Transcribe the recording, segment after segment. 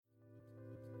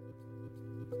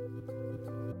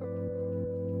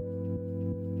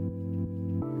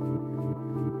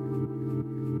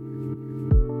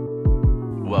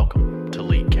Welcome to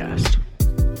Leaguecast.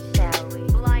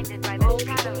 Blinded by the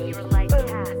shadow your light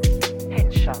casts.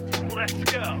 Headshot. Let's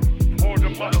go.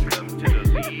 Welcome to the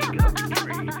League of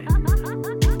Dreaming.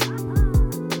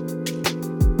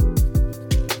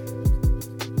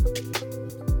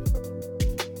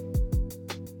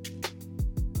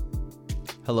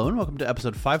 Hello and welcome to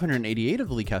episode 588 of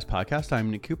the Leaguecast podcast.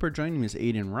 I'm Nick Cooper. Joining me is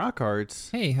Aiden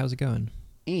Rockarts. Hey, how's it going?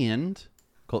 And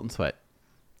Colton Sweat.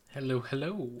 Hello,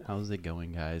 hello. How's it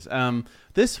going, guys?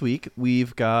 This week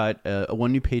we've got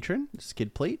one new patron,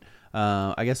 Skid Plate.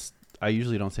 I guess I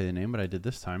usually don't say the name, but I did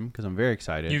this time because I'm very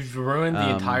excited. You've ruined the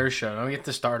entire show. Now we get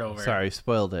to start over. Sorry,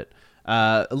 spoiled it.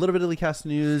 A little bit of Leaguecast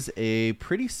news, a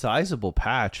pretty sizable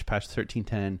patch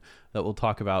 1310, that we'll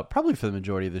talk about probably for the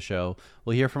majority of the show.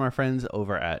 We'll hear from our friends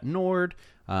over at Nord,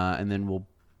 and then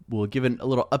we'll give a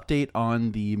little update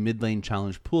on the mid lane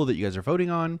challenge pool that you guys are voting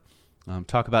on.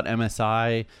 Talk about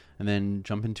MSI, and then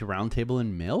jump into roundtable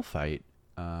and mail fight.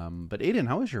 But Aiden,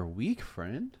 how was your week,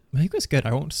 friend? My week was good.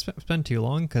 I won't spend too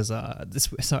long because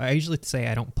So I usually say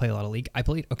I don't play a lot of League. I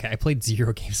played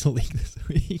 0 games of League this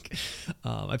week.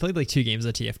 I played like 2 games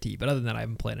of TFT, but other than that, I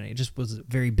haven't played any. I just was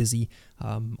very busy.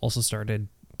 Also started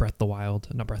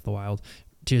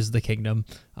Tears of the Kingdom.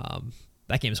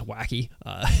 That game's wacky.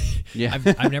 Yeah.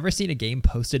 I've never seen a game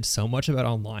posted so much about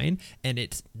online, and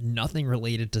it's nothing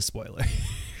related to spoilers.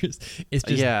 It's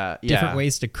just different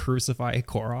ways to crucify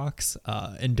Koroks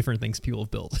and different things people have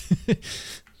built.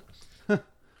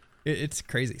 It's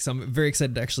crazy. So I'm very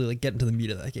excited to actually get into the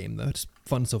meat of that game, though. It's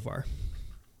fun so far.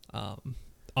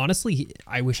 Honestly,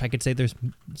 I wish I could say there's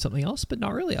something else, but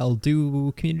not really. I'll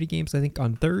do community games, I think,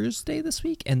 on Thursday this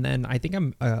week, and then I think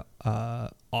I'm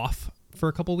off for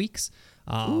a couple weeks.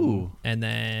 And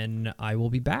then I will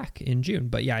be back in June.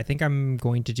 But yeah, I think I'm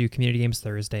going to do community games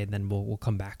Thursday, and then we'll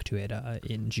come back to it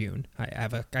in June. I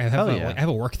have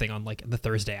a work thing on the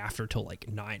Thursday after till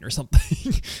 9 or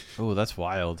something. Oh, that's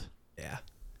wild. Yeah.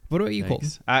 What about you, Colton?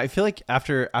 I feel like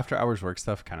after hours work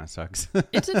stuff kind of sucks.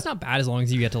 it's not bad as long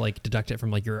as you get to deduct it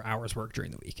from your hours work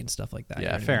during the week and stuff like that.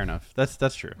 Yeah, fair enough.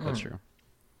 That's true. That's true.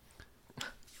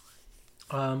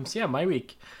 So yeah, my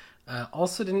week.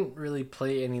 Also didn't really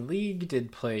play any League,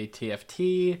 did play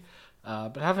TFT,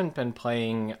 but haven't been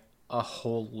playing a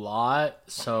whole lot,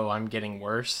 so I'm getting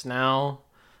worse now.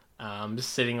 Just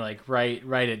sitting right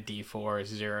at D4,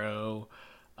 0.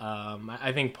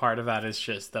 I think part of that is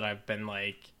just that I've been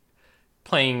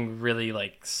playing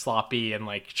really sloppy and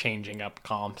changing up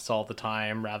comps all the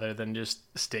time rather than just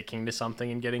sticking to something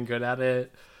and getting good at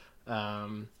it.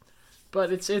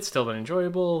 But it's still been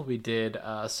enjoyable. We did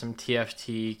some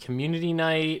TFT community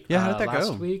night how'd that last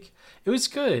go? week. It was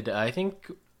good. I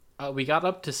think we got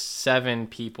up to 7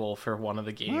 people for one of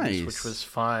the games, which was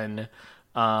fun.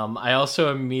 I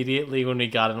also immediately, when we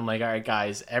got it, I'm like, all right,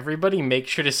 guys, everybody make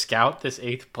sure to scout this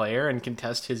 8th player and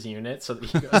contest his unit so that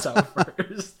he goes out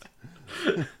first.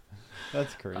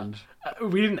 That's cringe.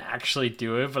 We didn't actually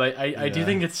do it, but I do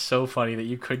think it's so funny that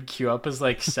you could queue up as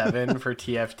 7 for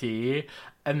TFT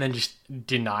and then just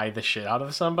deny the shit out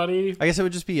of somebody. I guess it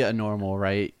would just be a normal,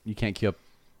 right? You can't queue up.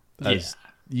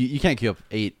 You can't queue up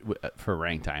 8 for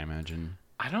ranked, I imagine.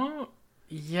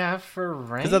 Yeah, for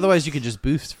ranked. Because otherwise you could just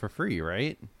boost for free,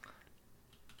 right?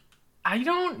 I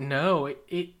don't know.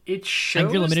 It shows. I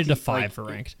think you're limited to 5 for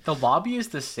ranked. The lobby is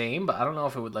the same, but I don't know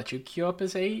if it would let you queue up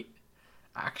as 8.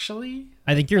 Actually,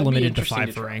 I think you're limited to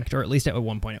 5 for ranked, or at least at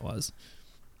one point it was.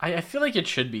 I feel like it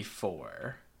should be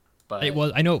 4, but it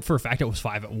was. I know for a fact it was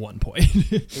 5 at one point.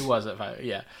 It was at 5,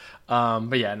 yeah.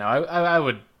 But yeah, no, I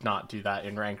would not do that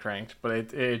in ranked,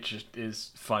 but it just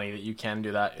is funny that you can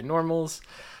do that in normals.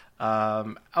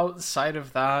 Outside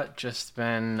of that, just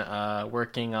been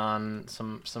working on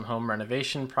some home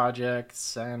renovation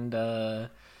projects and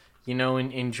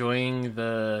enjoying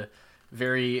the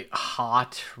very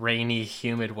hot, rainy,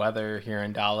 humid weather here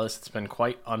in Dallas. It's been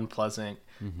quite unpleasant.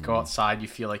 Mm-hmm. Go outside, you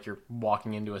feel like you're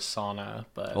walking into a sauna.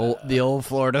 But the old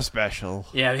Florida special.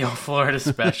 Yeah, the old Florida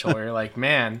special. Where you're like,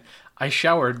 man, I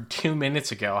showered 2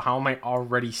 minutes ago. How am I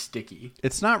already sticky?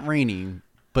 It's not raining,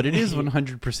 but it is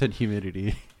 100%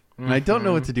 humidity. And I don't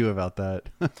know what to do about that.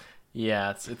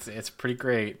 Yeah, it's pretty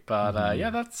great. But yeah,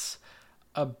 that's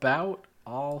about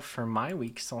all for my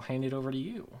week. So I'll hand it over to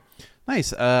you.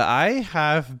 Nice. I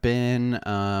have been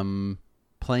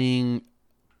playing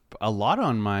a lot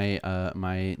on my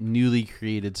my newly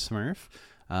created Smurf.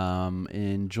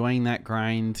 Enjoying that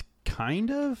grind, kind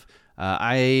of.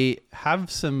 I have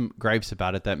some gripes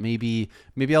about it that maybe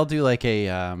I'll do like a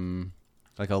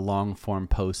like a long form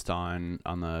post on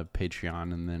the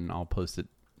Patreon, and then I'll post it,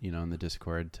 in the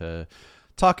Discord to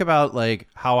talk about like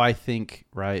how I think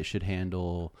Riot should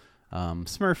handle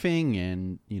smurfing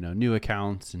and new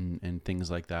accounts and things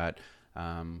like that.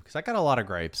 Because I got a lot of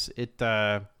gripes. It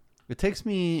takes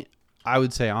me, I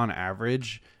would say, on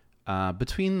average,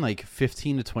 between like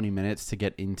 15 to 20 minutes to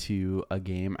get into a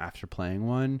game after playing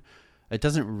one. It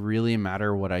doesn't really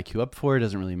matter what I queue up for. It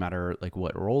doesn't really matter like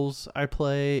what roles I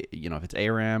play. If it's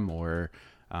ARAM or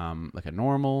like a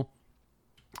normal.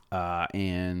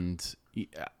 And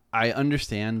I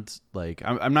understand, like,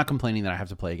 I'm not complaining that I have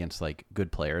to play against like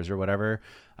good players or whatever.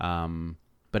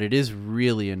 But it is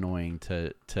really annoying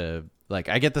to like,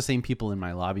 I get the same people in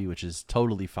my lobby, which is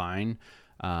totally fine.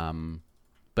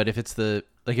 But if it's the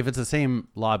same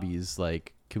lobbies,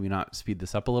 like, can we not speed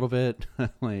this up a little bit?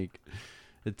 Like,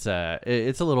 it's a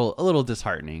little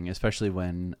disheartening, especially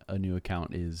when a new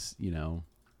account is,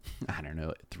 I don't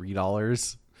know,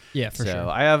 $3. Yeah, for sure.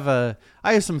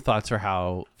 I have some thoughts for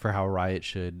how Riot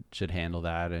should handle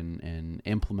that and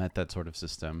implement that sort of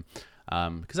system.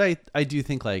 Because I do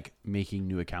think like making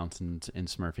new accounts and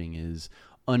smurfing is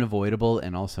unavoidable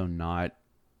and also not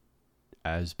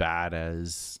as bad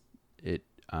as it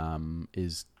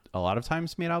is a lot of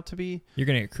times made out to be. You're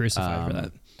gonna get crucified for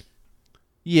that.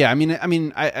 Yeah,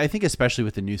 I think especially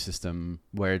with the new system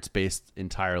where it's based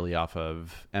entirely off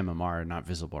of MMR, not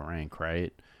visible rank,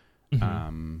 right?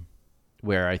 Mm-hmm.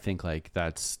 Where I think like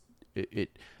that's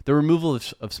it. The removal of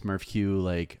Smurf Q,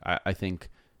 like I think,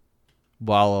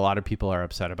 while a lot of people are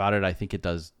upset about it, I think it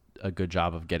does a good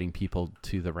job of getting people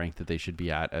to the rank that they should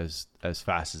be at as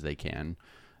fast as they can.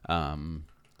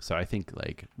 So I think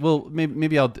like, well,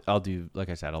 maybe I'll do, like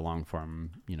I said, a long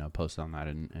form, post on that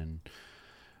and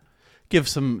give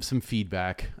some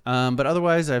feedback. But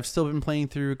otherwise, I've still been playing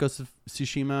through Ghost of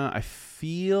Tsushima. I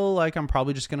feel like I'm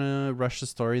probably just gonna rush the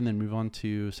story and then move on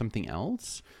to something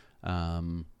else.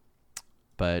 But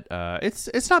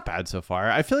it's not bad so far.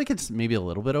 I feel like it's maybe a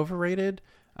little bit overrated.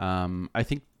 I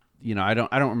think I don't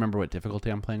remember what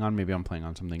difficulty I'm playing on. Maybe I'm playing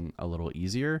on something a little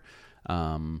easier.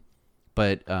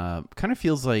 But kind of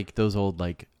feels like those old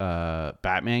like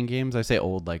Batman games. I say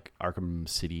old, like Arkham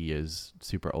City is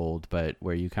super old, but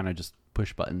where you kind of just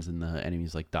push buttons and the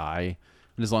enemies like die,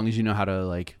 and as long as you know how to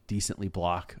like decently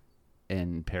block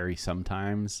and parry,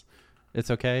 sometimes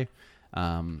it's okay.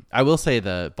 I will say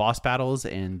the boss battles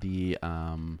and the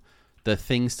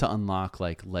things to unlock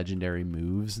like legendary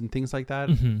moves and things like that,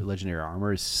 legendary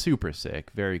armor, is super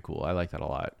sick. Very cool. I like that a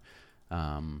lot.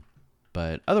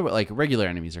 But other like regular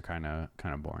enemies are kind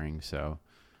of boring. So,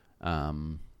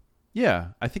 yeah,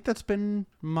 I think that's been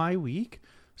my week.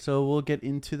 So we'll get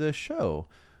into the show.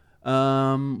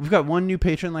 We've got one new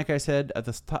patron, like I said at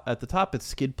the top. It's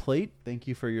Skid Plate. Thank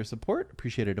you for your support.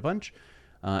 Appreciate it a bunch.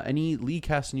 Any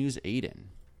Leaguecast news, Aiden?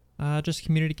 Just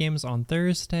community games on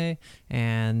Thursday,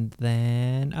 and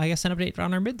then I guess an update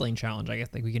on our mid lane challenge. I guess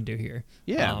like we can do here.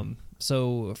 Yeah.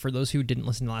 So for those who didn't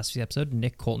listen to last week's episode,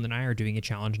 Nick, Colton, and I are doing a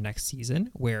challenge next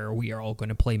season where we are all going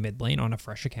to play mid lane on a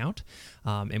fresh account,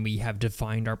 and we have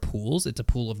defined our pools. It's a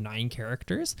pool of 9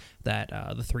 characters that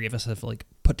the 3 of us have like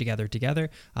put together,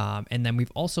 and then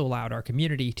we've also allowed our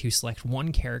community to select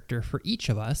one character for each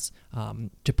of us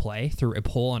to play through a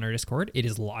poll on our Discord. It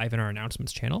is live in our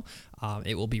announcements channel.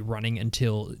 It will be running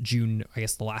until June, I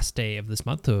guess the last day of this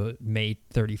month, to May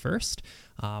 31st.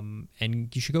 And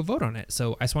you should go vote on it.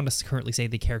 So I just want to currently say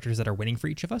the characters that are winning for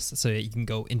each of us, so that you can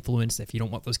go influence if you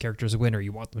don't want those characters to win or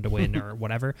you want them to win or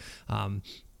whatever.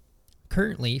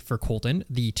 Currently, for Colton,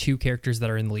 the 2 characters that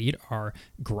are in the lead are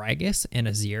Gragas and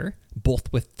Azir,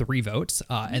 both with 3 votes.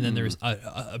 And then there's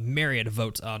a myriad of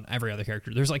votes on every other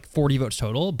character. There's like 40 votes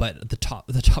total, but the top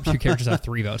 2 characters have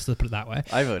 3 votes, let's put it that way.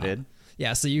 I voted.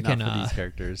 Yeah, so you Not can for these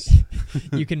characters.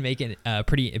 you can make a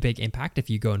pretty big impact if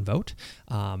you go and vote.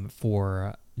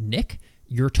 For Nick,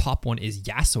 your top one is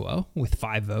Yasuo with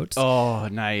 5 votes. Oh,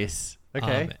 nice.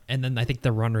 Okay. And then I think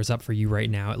the runners up for you right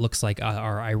now, it looks like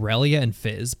are Irelia and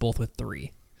Fizz, both with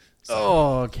 3. So.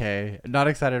 Oh, okay. Not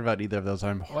excited about either of those.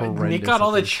 I'm horrendous. Nick got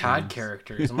all the Chad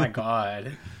characters. Oh my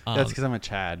god. That's because I'm a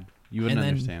Chad. You wouldn't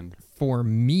understand. For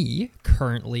me,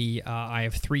 currently, I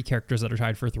have 3 characters that are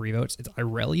tied for 3 votes. It's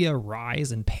Irelia,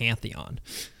 Ryze, and Pantheon.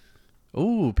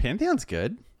 Ooh, Pantheon's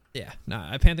good. Yeah,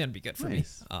 Pantheon would be good for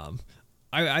nice.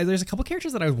 me. There's a couple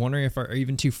characters that I was wondering if are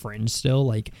even too fringe still.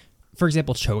 Like, for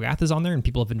example, Cho'Gath is on there, and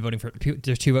people have been voting for.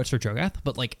 There's 2 votes for Cho'Gath,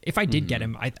 but like, if I did get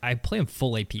him, I play him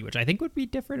full AP, which I think would be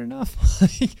different enough. I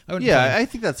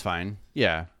think that's fine.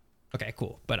 Yeah. Okay,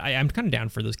 cool. But I'm kind of down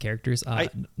for those characters.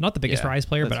 Not the biggest Ryze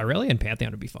player, but Irelia and Pantheon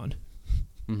would be fun.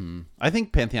 I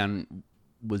think Pantheon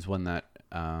was one that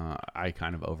I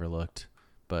kind of overlooked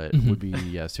but it would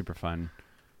be super fun.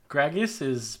 Gragas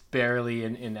is barely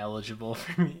ineligible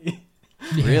for me.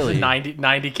 Really?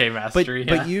 90k mastery.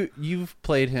 But you've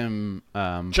played him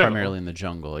primarily in the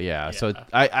jungle, yeah. So Yeah.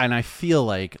 I feel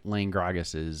like Lane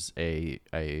Gragas is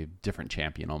a different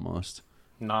champion almost.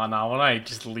 Nah, when I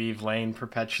just leave lane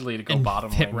perpetually to go And bottom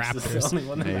hit lane, this is the raptors. only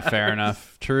one that Hey, matters. fair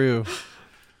enough. True.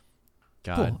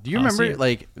 God, Cool. do you So remember yeah.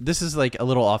 like this is like a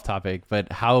little off topic,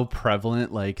 but how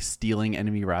prevalent like stealing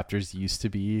enemy raptors used to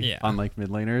be on like mid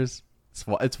laners?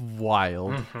 It's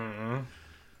wild.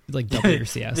 Like double your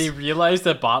CS. They realized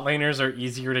that bot laners are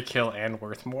easier to kill and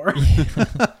worth more.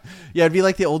 Yeah, it'd be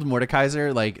like the old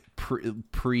Mordekaiser, like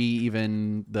pre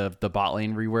even the bot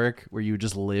lane rework, where you would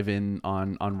just live in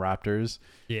on raptors.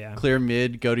 Yeah. Clear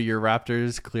mid, go to your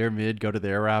raptors. Clear mid, go to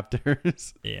their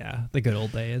raptors. Yeah, the good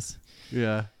old days.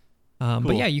 Yeah. But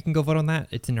Cool. yeah, you can go vote on that.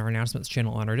 It's in our announcements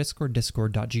channel on our Discord,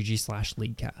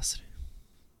 discord.gg/leaguecast.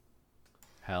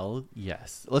 Hell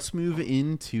yes. Let's move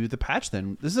into the patch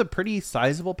then. This is a pretty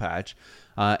sizable patch,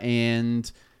 and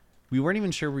we weren't even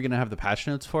sure we were going to have the patch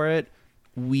notes for it.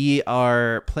 We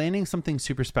are planning something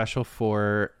super special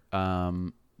for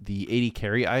the 80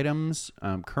 carry items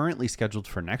currently scheduled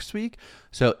for next week.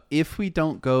 So if we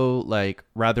don't go like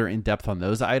rather in depth on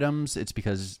those items, it's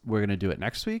because we're going to do it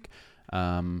next week.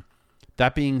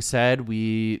 That being said,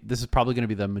 this is probably going to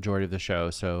be the majority of the show.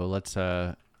 So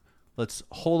let's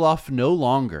hold off no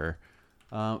longer.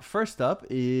 First up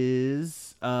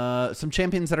is some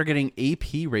champions that are getting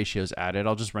AP ratios added.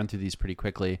 I'll just run through these pretty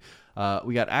quickly.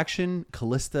 We got Action,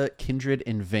 Callista, Kindred,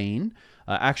 and Vayne.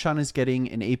 Action is getting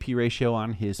an AP ratio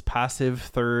on his passive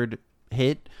third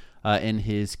hit and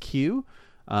his Q.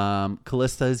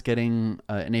 Callista is getting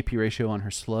an AP ratio on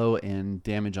her slow and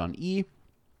damage on E.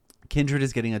 Kindred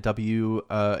is getting a W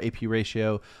AP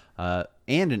ratio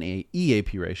and an E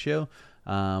AP ratio.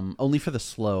 Only for the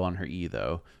slow on her E,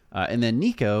 though. And then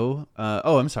Nico,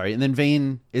 and then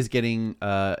Vayne is getting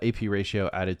AP ratio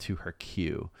added to her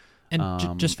Q.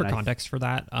 And just for context for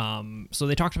that, so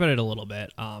they talked about it a little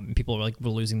bit. People were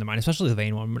losing their mind, especially the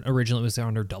Vayne one. Originally, it was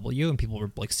under W, and people were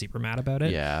like super mad about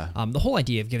it. Yeah. The whole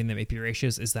idea of giving them AP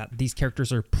ratios is that these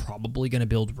characters are probably going to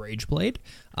build Rageblade,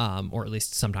 or at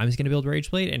least sometimes going to build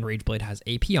Rageblade, and Rageblade has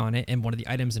AP on it, and one of the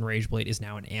items in Rageblade is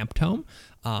now an Amp Tome.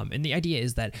 And the idea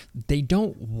is that they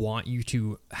don't want you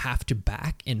to have to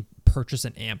back and purchase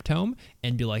an Amp Tome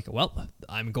and be like, well,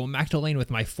 I'm going back to lane with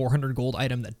my 400 gold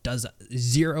item that does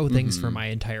 0 things for my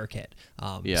entire kit.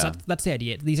 So that's the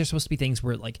idea. These are supposed to be things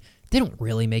where like they don't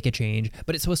really make a change,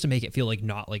 but it's supposed to make it feel like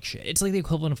not like shit. It's like the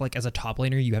equivalent of like as a top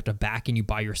laner, you have to back and you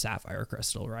buy your Sapphire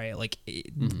Crystal, right? Like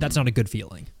that's not a good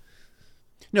feeling.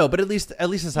 No, but at least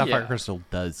the Sapphire Crystal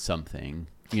does something.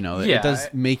 You know, Yeah. it does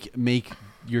make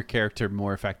your character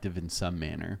more effective in some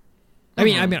manner. I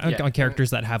mean, on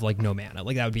characters that have like no mana,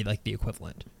 like that would be like the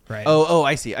equivalent, right? Oh,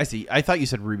 I see. I thought you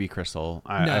said Ruby Crystal.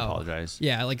 I apologize.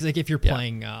 Yeah, like if you're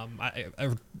playing,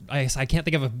 I can't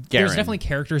think of a. Garen. There's definitely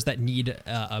characters that need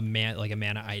a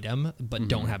mana item, but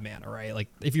don't have mana, right? Like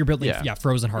if you're building,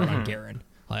 Frozen Heart on Garen,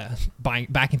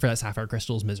 backing for that Sapphire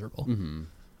Crystal is miserable.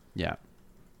 Yeah,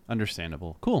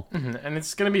 understandable. Cool. And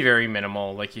it's going to be very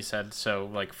minimal, like you said. So,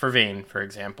 like for Vayne, for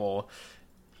example,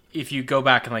 if you go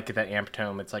back and like get that Amp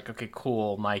Tome, it's like, okay,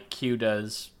 cool. My Q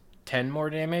does 10 more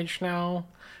damage now.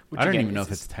 Which I don't again, even know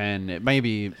if it's 10. It may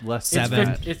be less than Seven.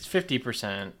 that. It's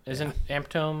 50%. Isn't Amp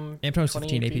Tome? Amp Tome's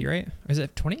 20 15 AP, right? Or is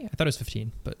it 20? I thought it was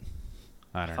 15, but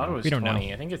I I don't thought it know. was We don't 20.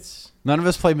 know. I think it's. None of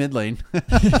us play mid lane.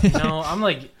 No,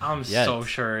 I'm Yet. so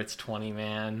sure it's 20,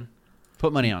 man.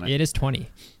 Put money on it. it is 20.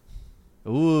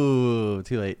 Ooh,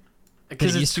 too late.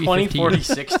 Because It it's used to be 20, 15. 40,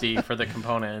 60 for the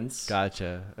components.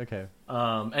 Gotcha. Okay.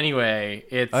 Anyway,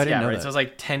 it's I didn't know right. that. So it's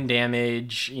like 10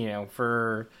 damage. You know,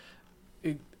 for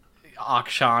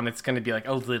Akshan, it's going to be like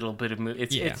a little bit of move.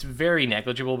 It's very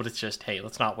negligible, but it's just, hey,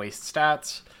 let's not waste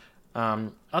stats.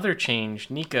 Other change,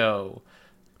 Nico.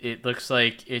 It looks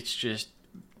like it's just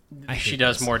she hate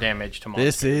does this. more damage to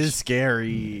monsters. This is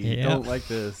scary. Yeah. Don't like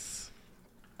this.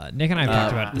 Nick and I have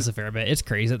talked about this a fair bit. It's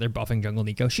crazy that they're buffing Jungle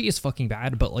Nico. She is fucking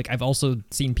bad, but like I've also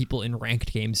seen people in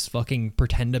ranked games fucking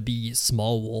pretend to be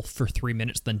Small Wolf for 3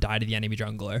 minutes, then die to the enemy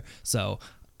jungler. So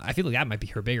I feel like that might be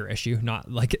her bigger issue,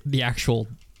 not like the actual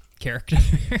character.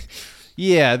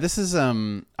 Yeah, this is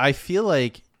I feel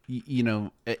like you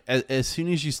know, as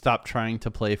soon as you stop trying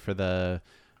to play for the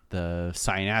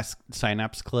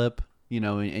synapse clip, you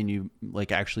know, and you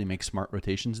like actually make smart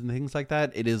rotations and things like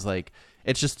that, it is like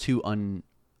it's just too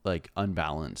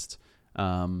unbalanced.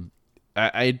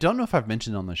 I don't know if I've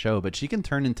mentioned on the show, but she can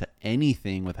turn into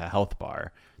anything with a health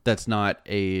bar that's not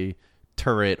a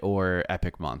turret or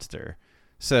epic monster.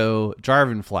 So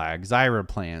Jarvan flag, Zyra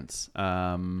plants.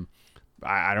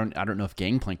 I don't know if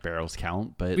Gangplank barrels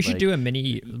count, but We should do a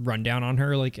mini rundown on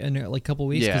her like in like a couple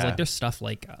weeks because Yeah. like there's stuff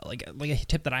like a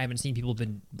tip that I haven't seen people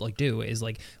been like do is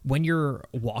like when you're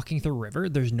walking through a river,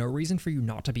 there's no reason for you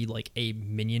not to be like a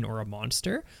minion or a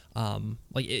monster.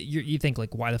 You think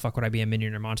like why the fuck would I be a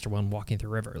minion or monster when walking through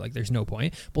a river? Like there's no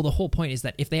point. Well, the whole point is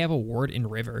that if they have a ward in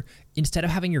river, instead of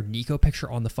having your Nico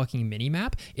picture on the fucking mini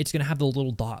map, it's gonna have the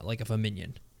little dot like of a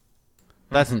minion.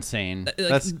 that's insane. Like,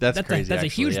 That's crazy. That's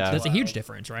actually, a yeah. huge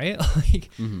difference, right? Like,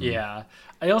 Yeah.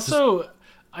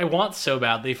 I want so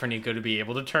badly for Nico to be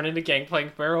able to turn into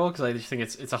Gangplank Barrel because I just think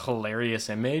it's a hilarious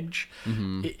image.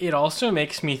 It also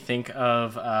makes me think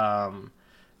of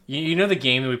you know the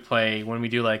game that we play when we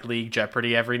do like League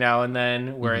Jeopardy every now and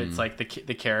then where it's like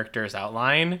the character's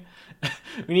outline.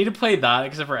 We need to play that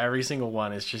except for every single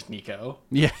one is just Nico.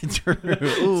 Yeah, true.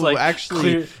 Ooh, like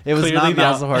actually, it was clearly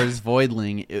not Malzahar's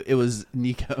Voidling. It was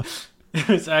Nico.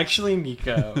 It's actually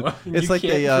Nico. It's you like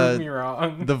can't the prove me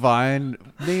wrong. the Vine.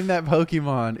 Name that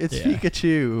Pokemon. It's Yeah.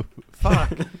 Pikachu.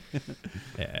 Fuck.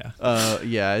 yeah.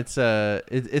 Yeah. It's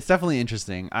definitely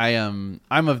interesting. I'm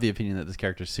of the opinion that this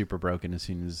character is super broken as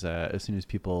soon as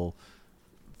people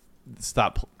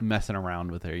stop messing around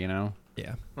with her. You know.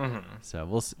 Yeah. So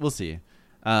we'll see.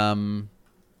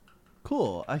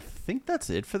 Cool. I think that's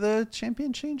it for the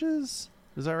champion changes.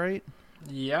 Is that right?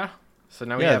 Yeah. So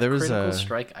now we Yeah, have there was critical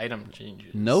strike item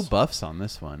changes. No buffs on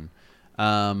this one.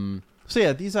 So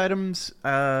yeah, these items,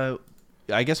 I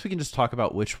guess we can just talk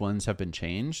about which ones have been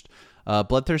changed.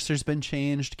 Bloodthirster's been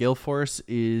changed. Gale Force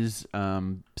is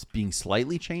being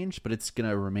slightly changed, but it's going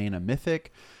to remain a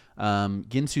mythic.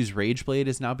 Ginsu's Rage Blade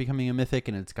is now becoming a mythic,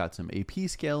 and it's got some AP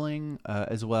scaling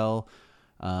as well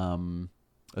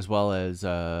as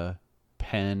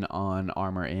pen on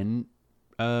armor in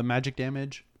magic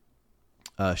damage.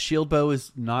 Shield Bow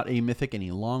is not a mythic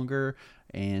any longer,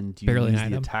 and you Barely an use the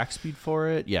item. attack speed for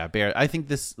it. Yeah, I think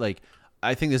this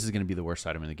is going to be the worst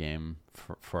item in the game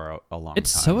for a long time.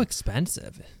 It's so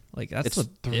expensive. Like that's It's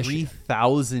the issue.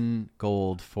 3,000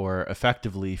 gold for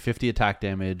effectively 50 attack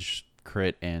damage,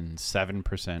 crit, and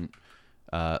 7%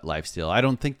 lifesteal. I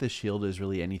don't think the shield is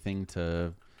really anything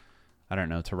to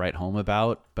write home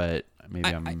about, but maybe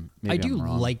I do I'm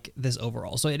wrong. like this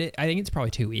overall. So I think it's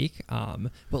probably too weak. But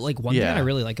like one thing Yeah. I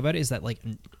really like about it is that like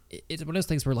it's one of those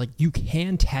things where like you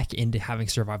can tech into having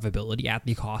survivability at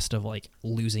the cost of like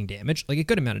losing damage, like a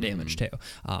good amount of damage too.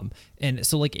 And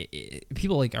so like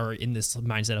people like are in this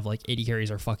mindset of like AD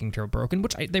carries are fucking turbo broken,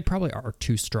 which they probably are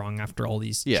too strong after all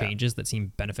these Yeah. changes that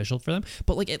seem beneficial for them.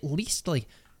 But like at least like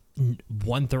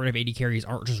 1/3 of AD carries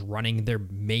aren't just running their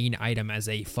main item as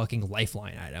a fucking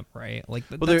lifeline item, right? Like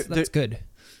that's good.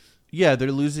 Yeah,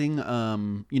 they're losing,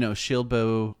 shield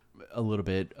bow a little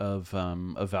bit of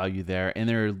value there, and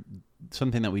they're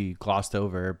something that we glossed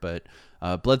over, but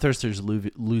Bloodthirster's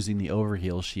losing the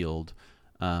overheal shield.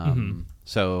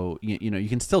 So you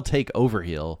can still take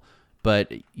overheal, but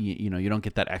you don't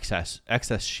get that excess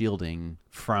shielding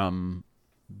from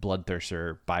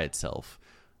Bloodthirster by itself,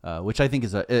 which I think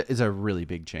is a really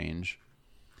big change.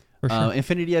 For sure.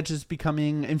 Infinity Edge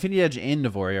and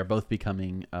Navori are both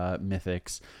becoming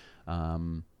mythics.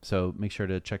 So make sure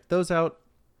to check those out.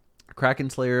 Kraken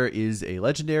Slayer is a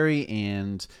legendary,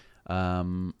 and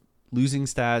losing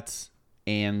stats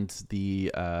and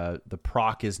the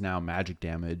proc is now magic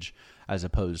damage as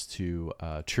opposed to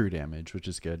true damage, which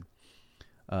is good.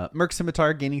 Merc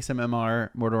Scimitar gaining some MR.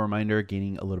 Mortal Reminder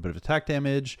gaining a little bit of attack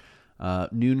damage.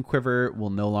 Noon Quiver will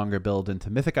no longer build into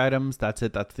mythic items. That's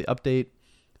it. That's the update.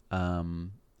 A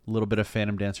little bit of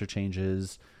Phantom Dancer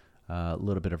changes. A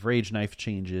little bit of Rage Knife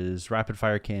changes. Rapid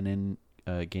Fire Cannon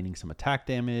gaining some attack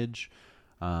damage.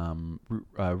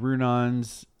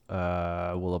 Runons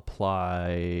will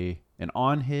apply an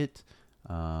on hit.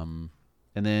 And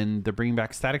then they're bringing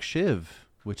back Static Shiv,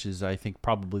 which is, I think,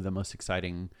 probably the most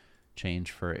exciting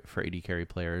change for AD carry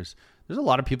players. There's a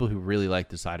lot of people who really like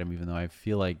this item, even though I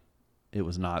feel like it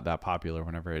was not that popular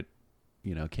whenever it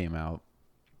came out.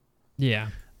 Yeah.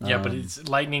 Yeah, but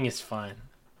lightning is fun.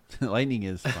 Lightning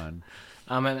is fun.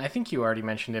 And I think you already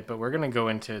mentioned it, but we're gonna go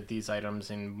into these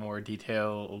items in more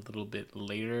detail a little bit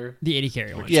later. The AD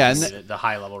carry one. Yeah, and the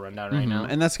high level rundown right now.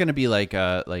 And that's going to be like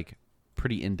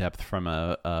pretty in depth from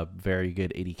a very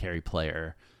good AD carry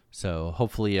player. So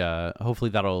hopefully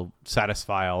that'll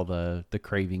satisfy all the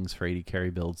cravings for AD carry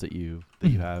builds that you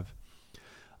have.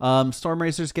 Storm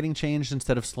Razor's getting changed.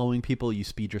 Instead of slowing people, you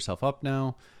speed yourself up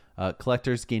now.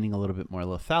 Collector's gaining a little bit more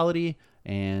lethality,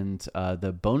 and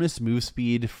the bonus move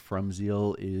speed from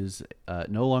Zeal is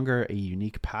no longer a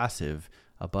unique passive,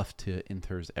 a buff to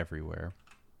Inthers everywhere.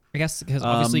 I guess because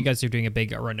obviously you guys are doing a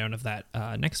big rundown of that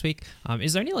next week.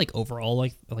 Is there any like overall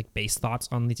like base thoughts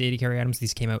on these AD carry items?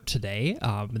 These came out today.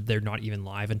 They're not even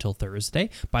live until Thursday.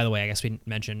 By the way, I guess we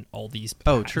mentioned all these.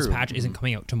 Oh, true. This patch isn't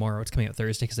coming out tomorrow. It's coming out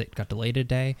Thursday because it got delayed a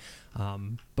day.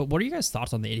 But what are you guys'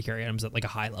 thoughts on the AD carry items at like a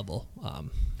high level?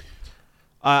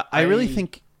 I really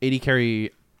think AD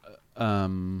carry.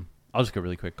 I'll just go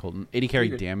really quick, Colton. AD carry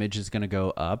damage is going to go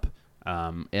up,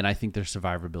 and I think their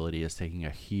survivability is taking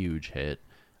a huge hit.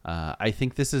 I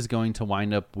think this is going to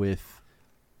wind up with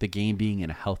the game being in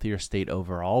a healthier state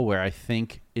overall, where I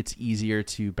think it's easier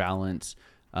to balance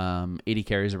 80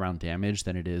 carries around damage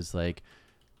than it is like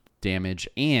damage.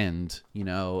 And,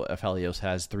 Aphelios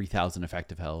has 3,000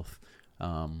 effective health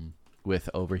with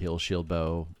Overheal, Shield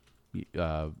Bow,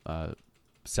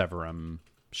 Severum,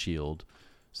 Shield.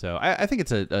 So I think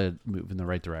it's a move in the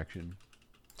right direction.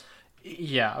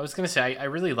 Yeah, I was going to say, I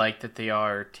really like that they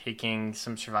are taking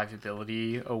some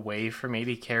survivability away from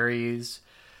 80 carries.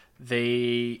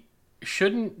 They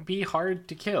shouldn't be hard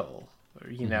to kill.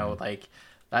 Like,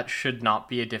 that should not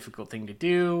be a difficult thing to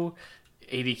do.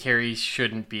 80 carries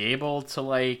shouldn't be able to,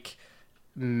 like,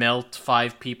 melt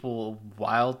 5 people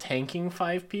while tanking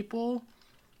 5 people.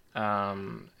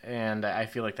 And I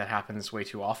feel like that happens way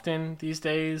too often these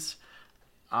days.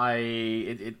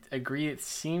 I agree. It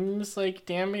seems like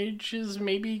damage is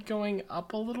maybe going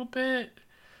up a little bit,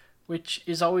 which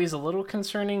is always a little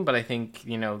concerning. But I think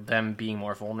them being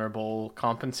more vulnerable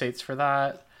compensates for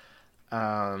that.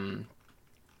 I'm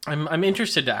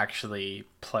interested to actually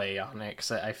play on it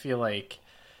because I feel like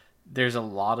there's a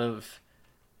lot of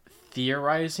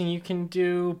theorizing you can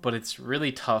do, but it's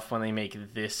really tough when they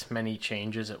make this many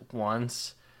changes at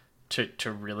once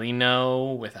to really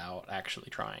know without actually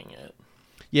trying it.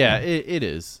 Yeah, it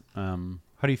is. How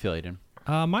do you feel, Aiden?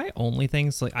 My only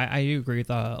things, like I do agree with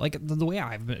the way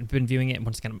I've been viewing it.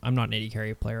 Once again, I'm not an AD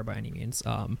carry player by any means.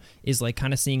 Is like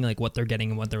kind of seeing like what they're getting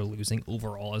and what they're losing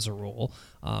overall as a role.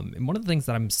 And one of the things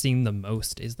that I'm seeing the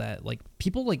most is that like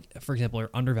people like, for example, are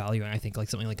undervaluing I think like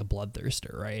something like a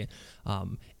Bloodthirster, right?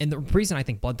 And the reason I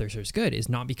think Bloodthirster is good is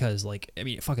not because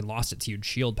it fucking lost its huge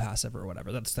shield passive or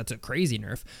whatever. That's a crazy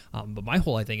nerf. But my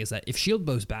whole thing is that if shield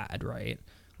bow's bad, right?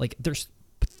 Like there's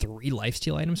 3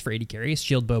 lifesteal items for 80 carries: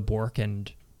 Shield Bow, Bork,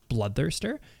 and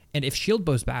Bloodthirster. And if Shield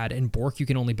Bow's bad and Bork you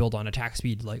can only build on attack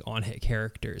speed, like on hit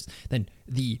characters, then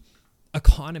the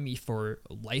economy for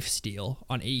lifesteal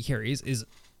on 80 carries is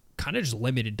kind of just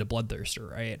limited to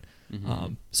Bloodthirster, right?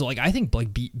 Mm-hmm. So like I think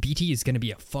like BT is going to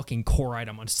be a fucking core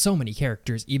item on so many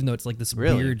characters, even though it's like this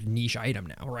weird niche item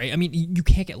now, right? I mean, you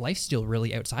can't get lifesteal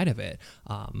really outside of it.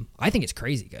 I think it's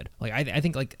crazy good. Like I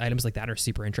think like items like that are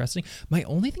super interesting. My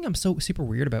only thing I'm so super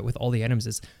weird about with all the items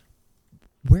is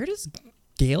where does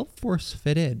Gale Force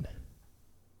fit in?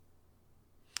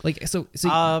 Like so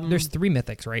there's 3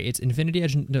 mythics, right? It's Infinity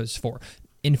Edge. No, it's 4.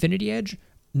 Infinity Edge,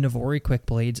 Navori Quick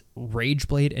Blades, Rage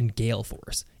Blade, and Gale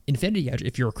Force. Infinity Edge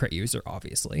if you're a crit user,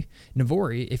 obviously.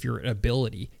 Navori if you're an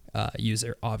ability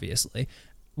user, obviously.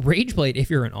 Rage Blade if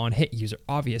you're an on-hit user,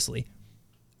 obviously.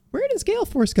 Where does Gale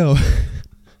Force go?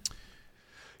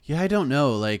 Yeah, I don't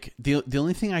know. Like the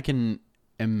only thing I can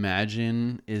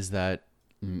imagine is that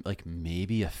like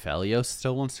maybe Aphelios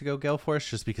still wants to go Gale Force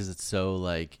just because it's so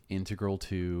like integral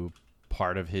to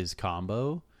part of his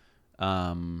combo.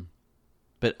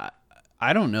 But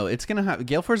I don't know. It's gonna have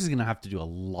Gale Force is gonna have to do a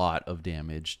lot of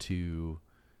damage to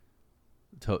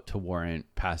warrant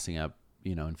passing up,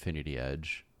 Infinity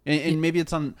Edge. And maybe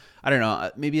it's on. I don't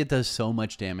know. Maybe it does so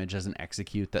much damage as an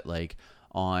execute that like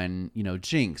on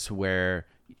Jinx where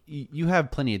you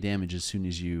have plenty of damage as soon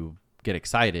as you get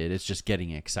excited. It's just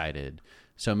getting excited.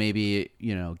 So maybe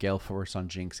Gale Force on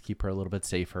Jinx, keep her a little bit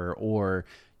safer, or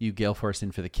you Gale Force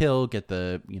in for the kill, get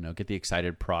the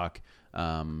excited proc.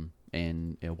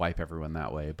 And wipe everyone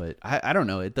that way. But I don't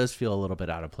know. It does feel a little bit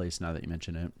out of place now that you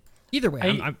mention it. Either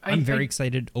way, I'm very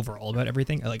excited overall about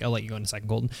everything. Like, I'll let you go in a second,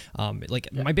 Golden.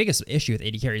 My biggest issue with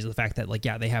 80 carries is the fact that, like,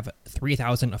 yeah, they have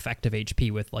 3,000 effective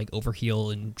HP with, like,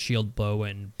 Overheal and Shield Bow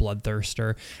and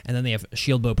Bloodthirster, and then they have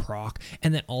Shield Bow proc,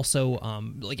 and then also,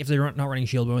 if they're not running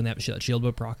Shield Bow and they have Shield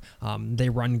Bow proc, they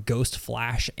run Ghost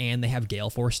Flash, and they have Gale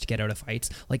Force to get out of fights.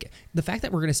 Like, the fact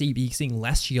that we're going to be seeing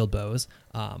less Shield Bows,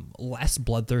 less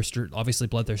Bloodthirster, obviously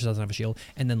Bloodthirster doesn't have a shield,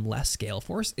 and then less Gale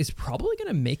Force is probably going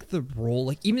to make the role,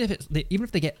 like, even if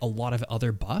they get a lot of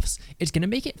other buffs, it's going to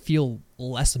make it feel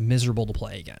less miserable to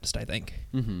play against, I think.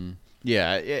 Mm-hmm.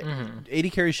 Yeah, 80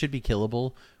 carries should be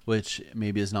killable, which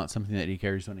maybe is not something that 80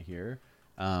 carries want to hear.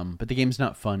 But the game's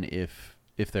not fun if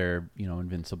they're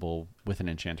invincible with an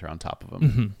enchanter on top of them.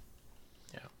 Mm-hmm.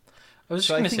 Yeah, I was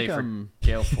just going to say for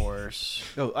Gale Force.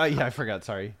 I forgot.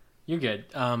 Sorry. You're good.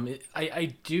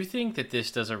 I do think that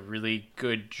this does a really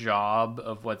good job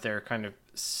of what they're kind of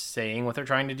saying. What they're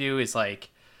trying to do is like,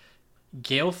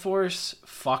 Gale Force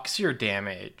fucks your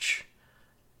damage,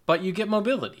 but you get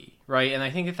mobility, right? And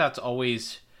I think that that's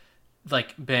always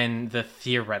like been the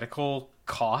theoretical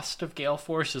cost of Gale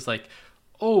Force is like,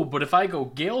 oh, but if I go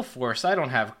Gale Force, I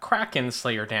don't have Kraken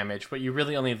Slayer damage, but you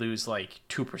really only lose like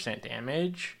 2%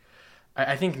 damage.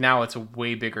 I think now it's a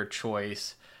way bigger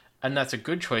choice, and that's a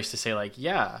good choice to say like,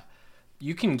 yeah,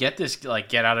 you can get this like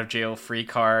get out of jail free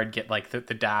card, get like the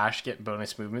dash, get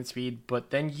bonus movement speed,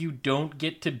 but then you don't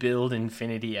get to build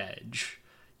Infinity Edge.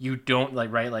 You don't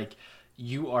like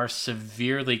you are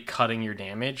severely cutting your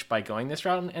damage by going this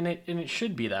route, and it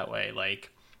should be that way.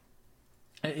 Like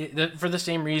for the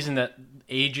same reason that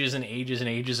ages and ages and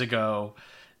ages ago,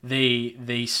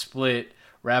 they split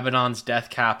Rabadon's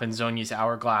Death Cap and Zhonya's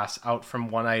Hourglass out from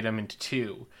one item into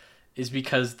two, is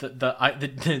because the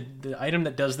item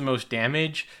that does the most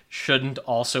damage shouldn't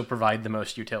also provide the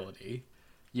most utility.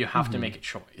 You have to make a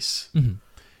choice. Mm-hmm.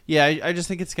 Yeah, I just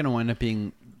think it's going to wind up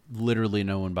being literally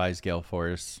no one buys Gale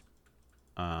Force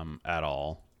at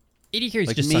all. AD carry is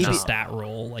Like, just maybe- such a stat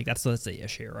roll. Like that's the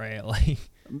issue, right?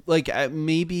 Like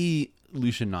maybe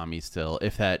Lucian Nami still,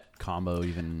 if that combo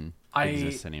even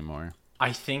exists anymore.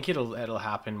 I think it'll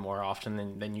happen more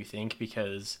often than you think,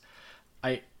 because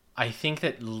I think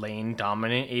that lane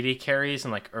dominant AD carries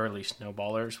and like early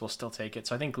snowballers will still take it.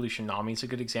 So I think Lucian Nami's a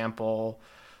good example.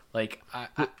 Like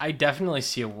I definitely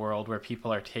see a world where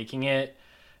people are taking it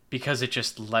because it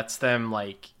just lets them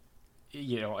like,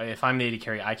 you know, if I'm the AD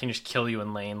carry, I can just kill you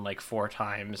in lane like 4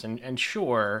 times, and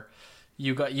sure,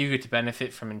 you get to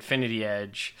benefit from Infinity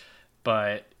Edge,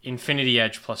 but Infinity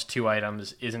Edge plus 2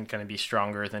 items isn't going to be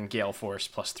stronger than Gale Force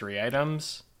plus 3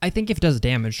 items. I think if it does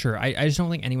damage, sure. I just don't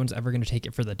think anyone's ever going to take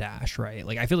it for the dash, right?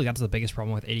 Like I feel like that's the biggest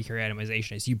problem with AD carry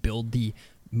itemization is you build the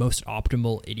most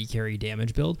optimal AD carry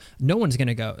damage build. No one's going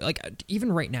to go like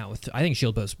even right now. I think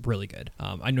Shield Bow's really good.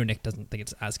 I know Nick doesn't think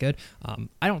it's as good.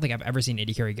 I don't think I've ever seen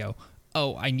AD carry go,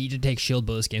 oh, I need to take Shield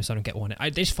Bow this game so I don't get one.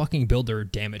 They just fucking build their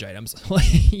damage items.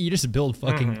 Like you just build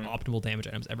fucking optimal damage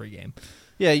items every game.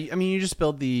 Yeah, I mean, you just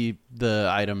build the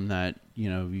item that,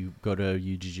 you know, you go to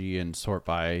UGG and sort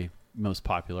by most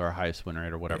popular or highest win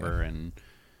rate or whatever, and,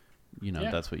 you know,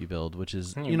 that's what you build, which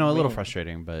is, you know, a little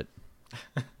frustrating, but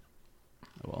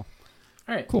well.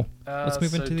 All right. Cool. Let's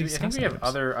move into the I think we have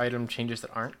other item changes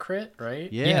that aren't crit,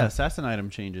 right? Yeah, assassin item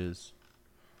changes.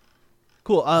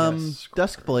 Cool. Yes,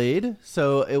 Duskblade.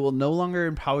 So it will no longer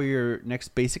empower your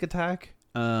next basic attack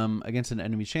against an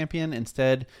enemy champion.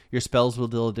 Instead, your spells will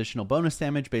deal additional bonus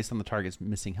damage based on the target's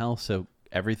missing health. So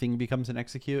everything becomes an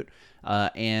execute.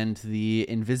 And the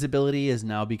invisibility is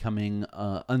now becoming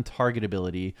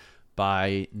untargetability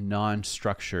by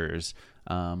non-structures.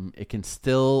 It can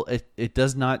still... It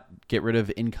does not get rid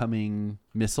of incoming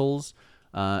missiles,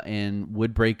 and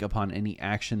would break upon any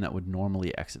action that would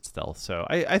normally exit stealth. So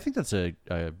I think that's a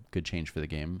good change for the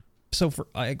game. So for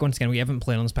once again, we haven't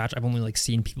played on this patch. I've only like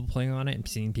seen people playing on it and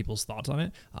seen people's thoughts on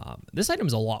it. This item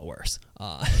is a lot worse,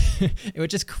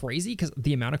 which is crazy because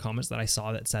the amount of comments that I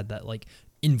saw that said that like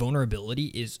invulnerability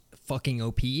is fucking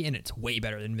OP and it's way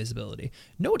better than invisibility.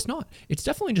 No, it's not. It's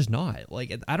definitely just not.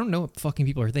 Like I don't know what fucking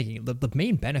people are thinking. The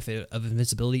main benefit of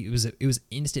invisibility it was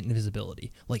instant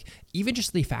invisibility. Like even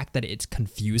just the fact that it's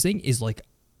confusing is like.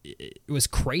 It was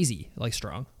crazy, like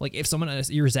strong. Like if someone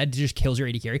your Zed just kills your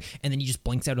AD carry and then he just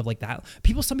blinks out of like that.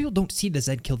 Some people don't see the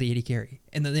Zed kill the AD carry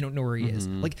and then they don't know where he is.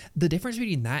 Like the difference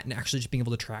between that and actually just being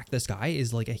able to track this guy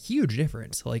is like a huge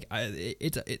difference. Like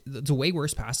it's a way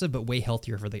worse passive, but way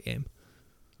healthier for the game.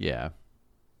 Yeah.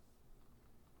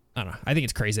 I don't know. I think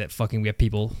it's crazy that fucking we have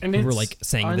people And who were like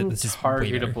saying that this is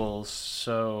way better. untargetable,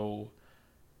 so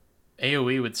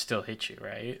AoE would still hit you,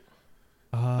 right?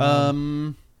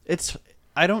 It's...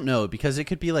 I don't know, because it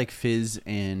could be like Fizz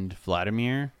and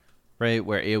Vladimir, right,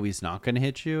 where AoE's not going to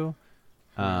hit you.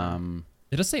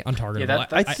 It does say untargetable. Yeah,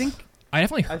 I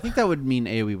think that would mean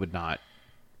AoE would not.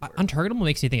 Untargetable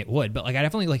makes me think it would, but like I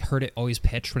definitely like heard it always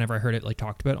pitched whenever I heard it like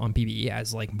talked about on PvE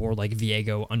as like more like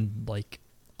Viego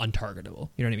untargetable.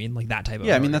 You know what I mean? Like that type of.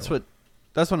 Yeah, I mean that's what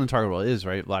untargetable is,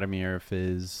 right? Vladimir,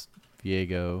 Fizz,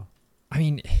 Viego. I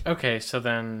mean. Okay, so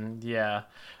then yeah,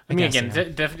 I mean again,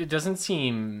 it doesn't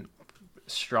seem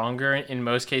stronger in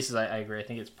most cases. I agree. I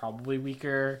think it's probably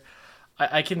weaker.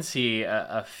 I can see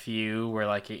a few where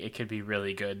like it could be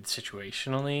really good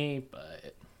situationally,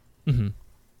 but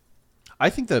I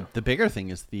think the bigger thing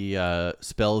is the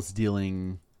spells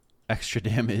dealing extra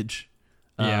damage.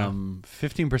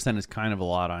 15% is kind of a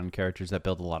lot on characters that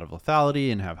build a lot of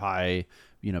lethality and have high,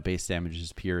 base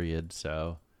damages. Period.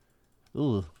 So,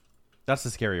 That's the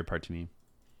scarier part to me.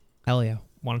 Hell yeah.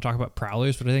 Want to talk about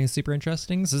Prowlers, what I think is super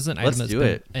interesting? This is an Let's item that's do been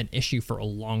it. an issue for a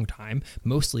long time,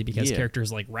 mostly because Yeah.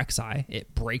 characters like Rek'Sai,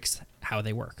 it breaks how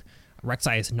they work.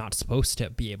 Rek'Sai is not supposed to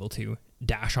be able to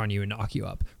dash on you and knock you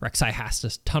up. Rek'Sai has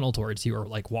to tunnel towards you or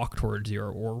like walk towards you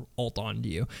or ult onto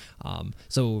you.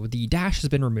 So the dash has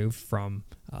been removed from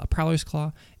Prowler's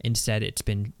Claw. Instead,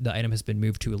 the item has been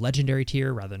moved to a legendary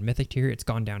tier rather than mythic tier. It's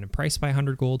gone down in price by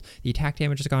 100 gold. The attack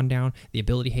damage has gone down. The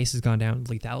ability haste has gone down.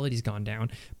 Lethality has gone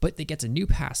down. But it gets a new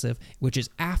passive, which is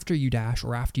after you dash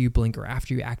or after you blink or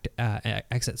after you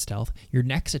exit stealth, your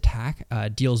next attack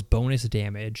deals bonus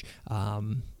damage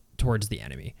towards the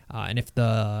enemy. And if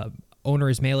the owner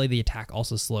is melee, the attack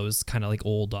also slows, kind of like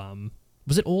old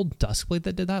was it old Duskblade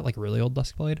that did that, like really old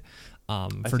Duskblade,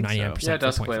 for think 99%. Yeah, for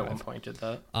Duskblade 0.5. at one point did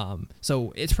that.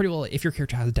 So it's pretty well, if your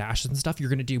character has dashes and stuff, you're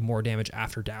going to do more damage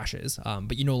after dashes,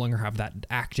 but you no longer have that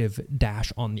active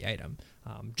dash on the item,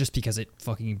 just because it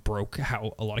fucking broke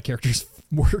how a lot of characters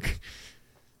work.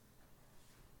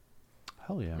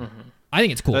 Hell yeah. I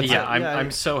think it's cool. That's- Yeah, yeah,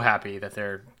 I'm so happy that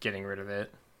they're getting rid of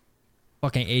it.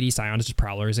 Fucking 80 Scions just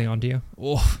prowlersing onto you.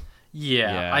 Oh,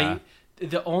 Yeah.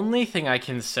 The only thing I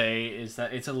can say is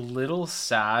that it's a little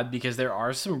sad because there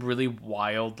are some really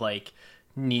wild, like,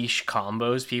 niche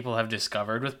combos people have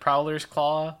discovered with Prowler's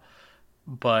Claw,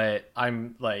 but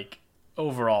I'm, like,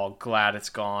 overall glad it's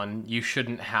gone. You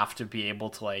shouldn't have to be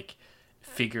able to, like,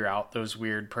 figure out those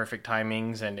weird perfect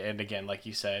timings, and again, like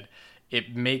you said,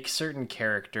 it makes certain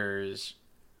characters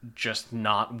just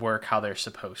not work how they're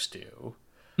supposed to.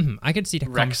 I could see the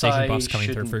conversation Rek'Sai buffs coming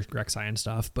through shouldn't- for Rek'Sai and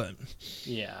stuff, but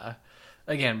Yeah.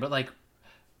 Again, but like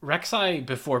Rek'Sai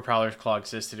before Prowler's Claw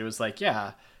existed, it was like,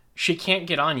 yeah, she can't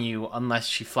get on you unless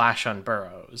she flash on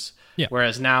burrows. Yeah.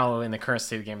 Whereas now in the current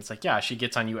state of the game, it's like, yeah, she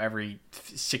gets on you every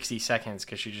 60 seconds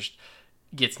because she just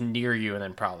gets near you and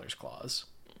then Prowler's Claws.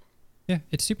 yeah,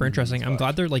 it's super interesting. I'm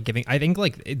glad they're like giving. I think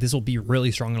like this will be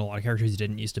really strong in a lot of characters who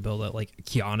didn't used to build it, like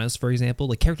Kiana's, for example.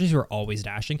 Like characters who are always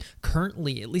dashing.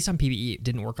 Currently, at least on PvE, it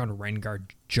didn't work on Rengar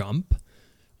jump.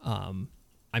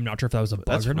 I'm not sure if that was a bug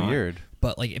That's or not. weird.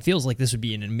 But like it feels like this would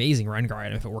be an amazing Rengar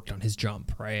item if it worked on his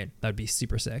jump, right? That'd be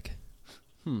super sick.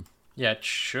 Yeah, it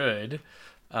should.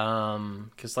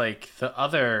 Because like the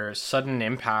other sudden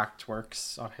impact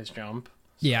works on his jump.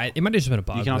 Yeah, it might have just been a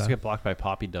bug. You can also though. get blocked by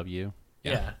Poppy W.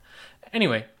 Yeah.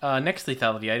 Anyway, next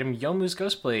lethality item, Yomu's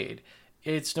Ghostblade.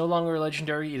 It's no longer a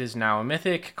legendary. It is now a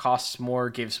mythic. Costs more,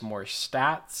 gives more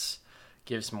stats,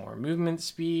 gives more movement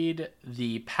speed.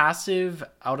 The passive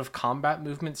out of combat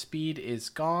movement speed is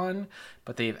gone,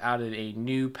 but they've added a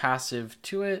new passive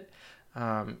to it.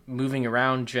 Moving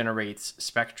around generates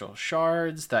spectral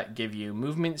shards that give you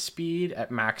movement speed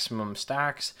at maximum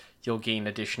stacks. You'll gain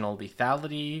additional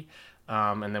lethality.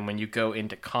 And then when you go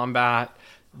into combat,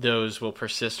 those will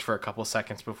persist for a couple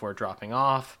seconds before dropping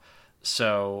off.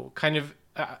 So kind of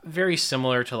very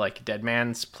similar to like Dead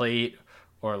Man's Plate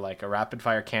or like a rapid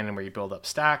fire cannon where you build up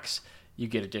stacks. You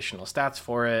get additional stats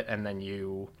for it, and then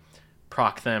you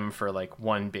proc them for like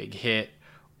one big hit.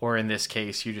 Or in this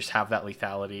case, you just have that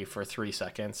lethality for 3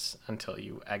 seconds until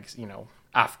you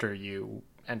after you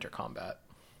enter combat.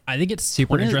 I think it's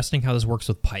super interesting how this works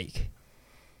with Pike.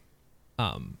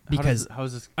 Because how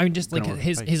is this? I mean, just like gonna work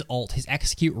with Pike? his ult, his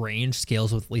execute range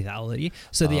scales with lethality.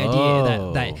 So the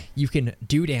idea that you can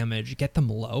do damage, get them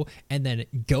low, and then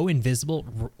go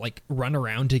invisible, like run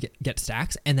around to get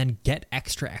stacks, and then get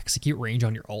extra execute range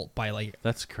on your ult by like.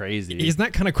 That's crazy. Isn't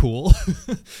that kind of cool?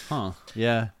 Huh?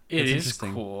 Yeah. It that's is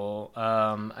interesting. cool.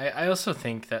 I also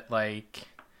think that like,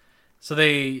 so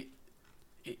they,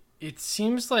 it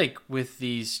seems like with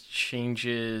these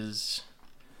changes,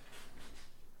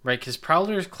 right? Because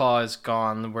Prowler's Claw is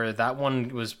gone, where that one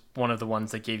was one of the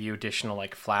ones that gave you additional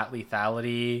like flat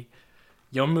lethality.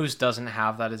 Yomu's doesn't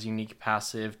have that as unique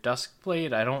passive.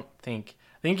 Duskblade, I think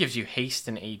it gives you haste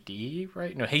and AD,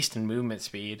 right? No, haste and movement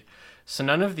speed. So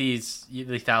none of these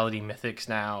lethality mythics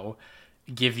now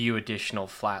give you additional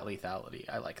flat lethality.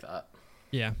 I like that.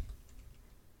 Yeah.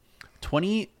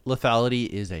 20 lethality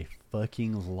is a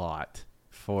fucking lot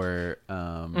for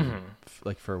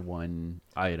like for one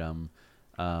item.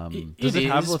 Does it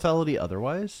have is. lethality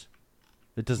otherwise?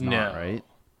 It does not, No. right?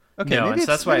 Okay, No, maybe and so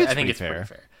that's why maybe I think it's fair. pretty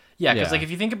fair. Yeah, because Yeah. like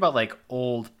if you think about like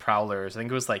old Prowlers, I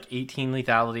think it was like 18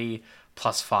 lethality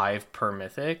plus 5 per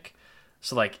mythic.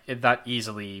 So like that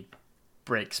easily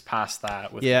breaks past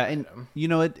that with Yeah, the and item. you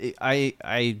know what?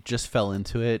 I just fell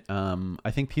into it.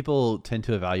 I think people tend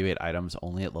to evaluate items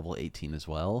only at level 18 as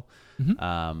well.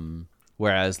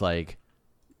 Whereas like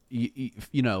you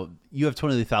have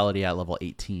 20 lethality at level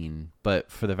 18,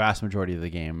 but for the vast majority of the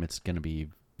game, it's going to be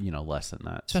less than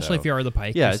that. Especially if you are the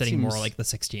Pike, yeah, you're it sitting more seems- like the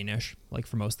 16-ish, like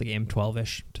for most of the game,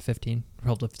 12-ish to 15,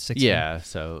 relative to 16. Yeah,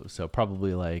 so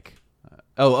probably like,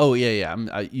 yeah.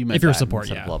 You meant If you're that support,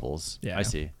 instead yeah. of levels. Yeah. I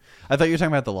see. I thought you were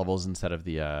talking about the levels instead of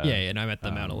the. Yeah, no, I meant the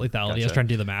amount of lethality. I was gotcha. trying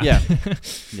to do the math. Yeah,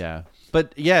 yeah,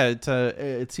 but yeah,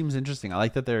 it seems interesting. I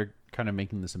like that they're kind of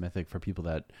making this a mythic for people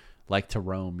that like to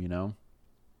roam.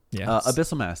 Yeah.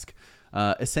 Abyssal Mask.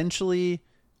 Essentially,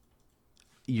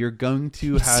 you're going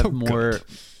to It's have so more good.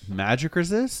 magic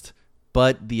resist,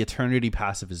 but the Eternity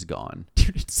passive is gone.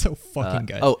 Dude, it's so fucking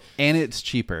good. Oh, and it's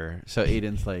cheaper. So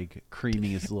Aiden's like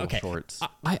creaming his little shorts.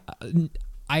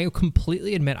 I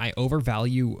completely admit I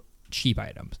overvalue cheap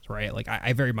items, right? Like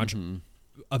I very much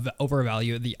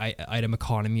overvalue the item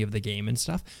economy of the game and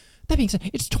stuff. That being said,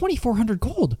 it's 2,400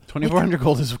 gold. 2,400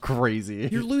 gold is crazy.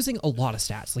 You're losing a lot of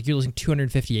stats. Like you're losing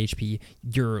 250 HP.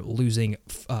 You're losing.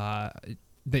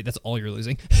 That's all you're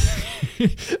losing.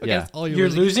 Okay, Yeah. that's all You're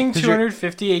losing 'Cause you're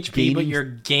 250 HP, but gaining- you're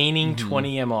gaining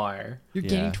 20 MR. You're Yeah.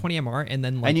 gaining 20 MR, and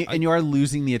then like and you are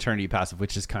losing the Eternity passive,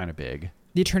 which is kind of big.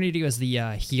 the Eternity is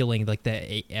the healing, like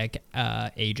the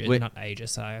Aegis, Wait. not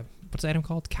Aegis. What's the item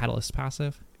called? Catalyst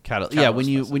passive. Yeah, when Catalyst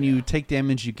you passive, take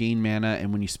damage, you gain mana,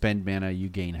 and when you spend mana, you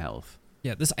gain health.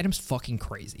 Yeah, this item's fucking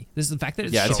crazy. This is the fact that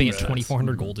it's Yeah, it's shipping so at good.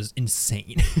 2,400 gold is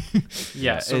insane.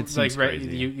 Yeah, so it seems like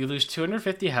crazy. you lose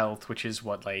 250 health, which is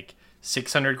what, like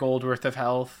 600 gold worth of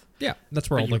health. Yeah, that's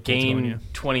where all But the you gold's going, gain yeah.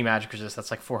 20 magic resist.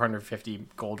 That's like 450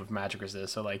 gold of magic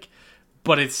resist. So like,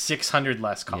 but it's 600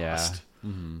 less cost. Yeah.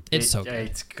 It's so good.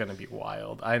 It's gonna be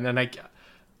wild. And then I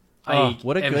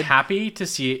what a am good- happy to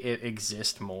see it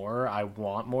exist more. I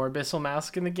want more Abyssal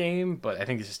Mask in the game, but I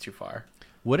think this is too far.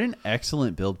 What an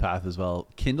excellent build path as well.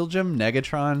 Kindle Gem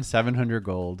Negatron, 700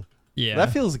 gold. Yeah.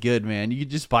 That feels good, man. You could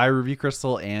just buy a Ruby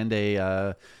Crystal and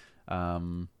a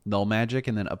Null Magic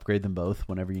and then upgrade them both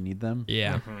whenever you need them.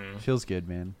 Yeah. Feels good,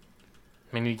 man.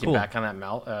 I mean, you get Cool. back on that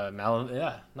not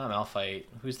Malphite.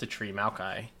 Who's the tree?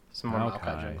 Maokai. Some more Maokai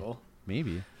Maokai. jungle.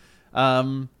 Maybe.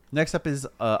 Next up is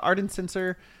Ardent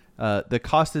Sensor. The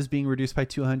cost is being reduced by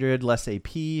 200, less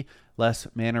AP, less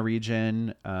mana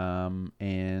regen,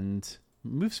 and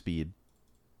move speed.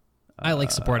 I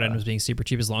like support items being super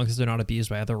cheap as long as they're not abused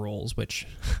by other roles, which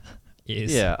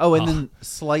is Yeah. Oh, and then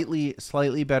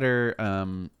slightly better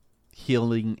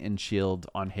healing and shield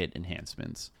on hit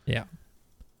enhancements. yeah,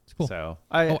 it's cool. So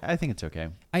Oh. I think it's okay.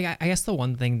 I guess the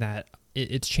one thing that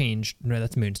it's changed. No,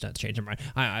 that's Moonstone's changed. Never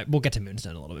mind. We'll get to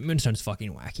Moonstone in a little bit. Moonstone's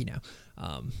fucking wacky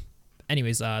now.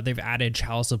 Anyways, they've added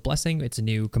Chalice of Blessing. It's a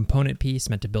new component piece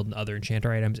meant to build other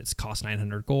enchanter items. It's cost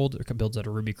 900 gold. It builds out a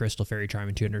Ruby Crystal, Fairy Charm,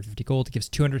 and 250 gold. It gives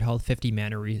 200 health, 50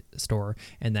 mana restore,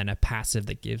 and then a passive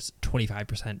that gives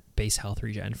 25% base health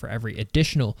regen for every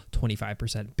additional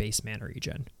 25% base mana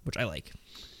regen, which I like.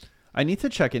 I need to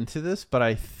check into this, but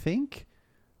I think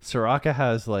Soraka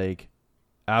has like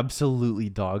absolutely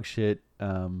dog shit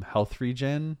health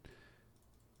regen.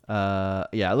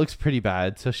 Yeah, it looks pretty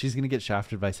bad. So she's gonna get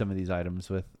shafted by some of these items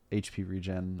with HP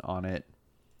regen on it.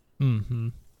 Mm-hmm.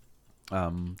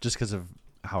 Just because of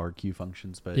how her Q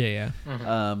functions. But Yeah.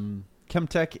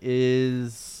 Chemtech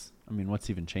is, I mean, what's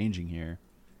even changing here?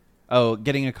 Oh,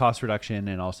 getting a cost reduction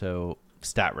and also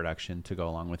stat reduction to go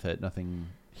along with it. Nothing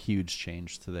huge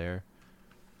changed to there.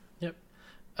 Yep.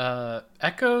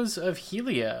 Echoes of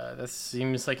Helia. This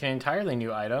seems like an entirely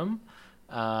new item.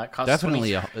 Costs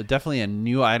Definitely 20 definitely a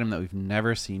new item that we've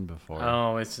never seen before.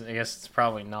 Oh, I guess it's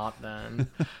probably not then.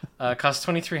 Costs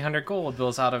 2,300 gold.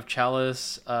 Builds out of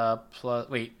Chalice.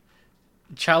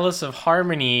 Chalice of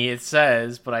Harmony. It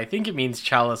says, but I think it means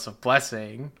Chalice of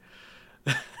Blessing.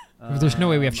 There's no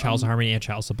way we have Chalice of Harmony and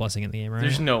Chalice of Blessing in the game, right?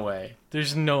 There's no way.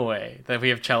 There's no way that we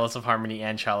have Chalice of Harmony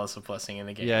and Chalice of Blessing in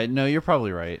the game. Yeah, no, you're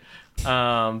probably right.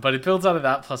 But it builds out of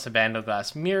that plus a Bando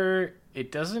Glass Mirror.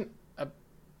 It doesn't.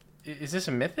 Is this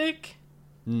a mythic?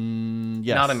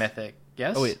 Yes. Not a mythic.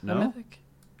 Yes. Oh, wait, no? A mythic.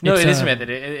 No, It's it is a- a mythic.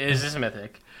 Is this a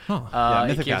mythic? Huh. Yeah, It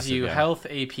mythic gives passive, you yeah. health,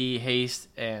 AP, haste,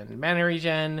 and mana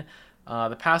regen.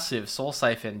 The passive, Soul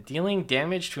Siphon. Dealing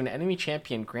damage to an enemy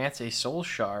champion grants a soul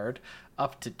shard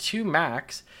up to 2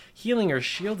 max. Healing or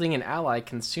shielding an ally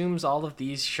consumes all of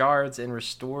these shards and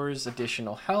restores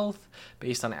additional health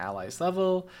based on ally's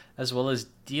level, as well as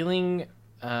dealing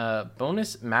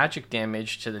bonus magic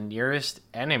damage to the nearest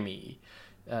enemy.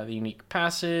 The unique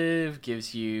passive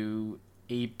gives you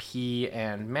AP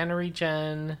and mana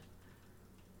regen.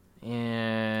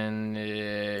 And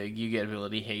you get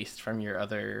ability haste from your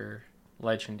other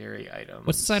legendary items.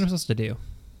 What's this item supposed to do?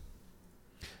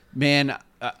 Man,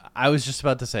 I was just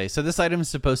about to say. So this item is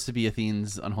supposed to be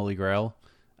Athene's Unholy Grail,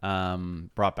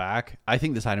 brought back. I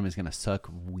think this item is gonna suck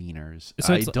wieners.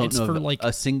 So I it's don't know for of like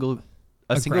a single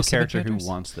a single aggressive character who enchanters?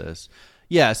 wants this.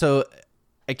 Yeah, so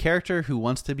a character who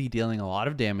wants to be dealing a lot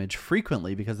of damage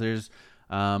frequently because there's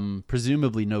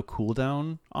presumably no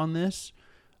cooldown on this.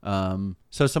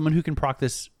 So someone who can proc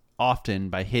this often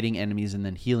by hitting enemies and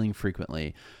then healing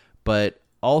frequently, but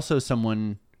also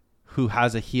someone who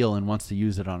has a heal and wants to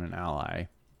use it on an ally,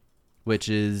 which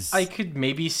is... I could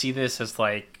maybe see this as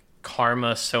like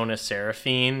Karma Sona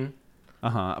Seraphine.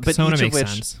 But Sona each makes of which,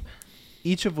 sense.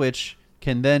 each of which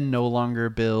can then no longer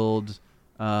build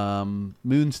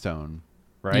Moonstone,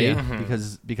 right? Yeah.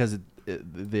 Because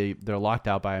they're locked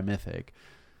out by a mythic.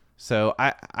 So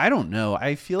I don't know.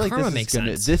 I feel like Karma this makes is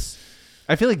gonna sense.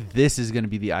 I feel like this is gonna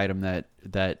be the item that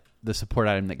the support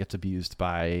item that gets abused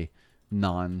by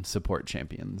non-support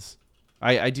champions.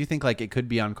 I do think like it could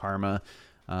be on Karma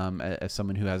as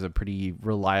someone who has a pretty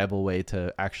reliable way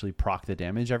to actually proc the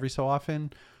damage every so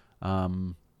often.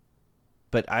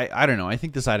 But I don't know. I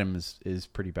think this item is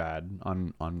pretty bad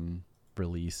on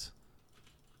release.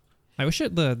 I wish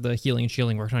the healing and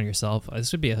shielding worked on yourself.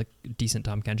 This would be a decent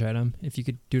Tom Kench item if you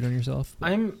could do it on yourself.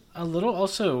 But I'm a little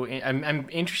also. I'm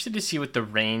interested to see what the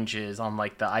range is on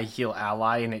like the I heal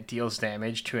ally and it deals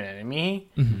damage to an enemy.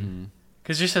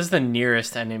 Because just as the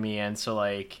nearest enemy, and so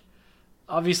like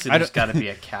obviously there's got to be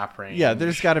a cap range. Yeah,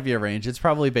 there's got to be a range. It's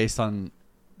probably based on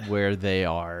where they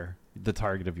are, the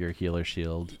target of your healer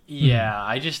shield.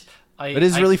 Yeah, It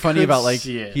is really funny could about like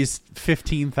see it. he's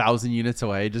 15,000 units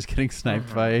away, just getting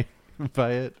sniped by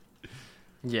it.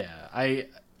 Yeah,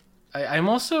 I'm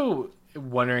also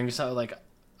wondering, so like,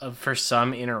 for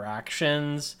some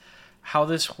interactions, how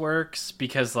this works,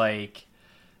 because like,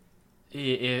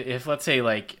 if let's say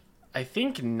like, I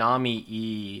think Nami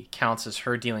E counts as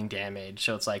her dealing damage,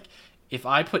 so it's like, if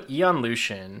I put E on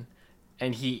Lucian,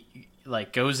 and he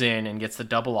like goes in and gets the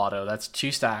double auto, that's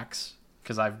 2 stacks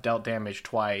because I've dealt damage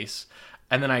twice,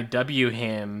 and then I W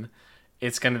him.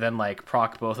 It's going to then like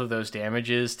proc both of those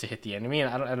damages to hit the enemy.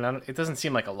 And I don't, it doesn't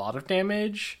seem like a lot of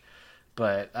damage,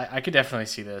 but I could definitely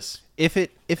see this. If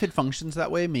it functions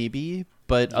that way, maybe.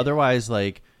 But otherwise,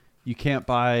 like, you can't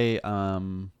buy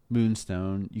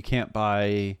Moonstone. You can't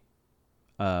buy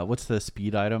what's the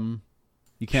speed item?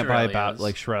 You can't buy about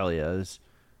like Shurelya's.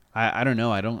 I don't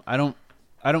know. I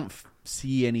don't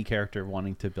see any character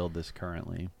wanting to build this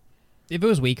currently. if it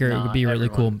was weaker, it would be a really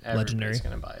cool legendary. Everybody's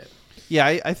gonna buy it. Yeah,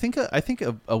 I think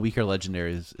a weaker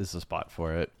legendary is the spot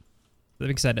for it. That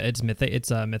being said, it's mythic.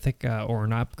 It's a mythic or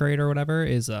an upgrade or whatever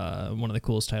is one of the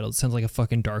coolest titles. It sounds like a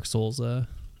fucking Dark Souls. It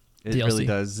DLC. really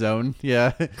does. Zone,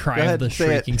 yeah. Cry Go of ahead, the say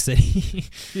Shrieking City.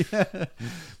 Yeah,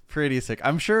 pretty sick.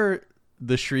 I'm sure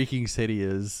the Shrieking City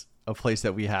is a place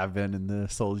that we have been in the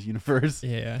Souls universe.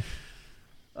 Yeah.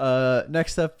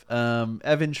 Next up,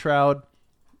 Evan Shroud.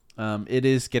 It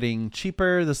is getting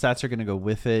cheaper. The stats are going to go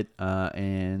with it,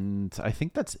 and I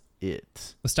think that's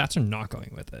it. The stats are not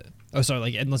going with it. Oh, sorry.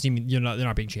 Like, unless you mean they're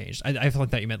not being changed. I felt like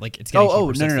that you meant like it's getting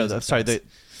cheaper. No. Sorry. The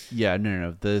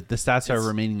stats are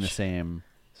remaining the same.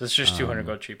 So it's just 200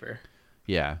 gold cheaper.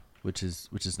 Yeah, which is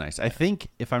nice. I think,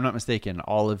 if I'm not mistaken,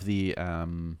 all of the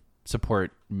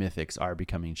support mythics are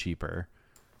becoming cheaper,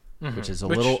 which is a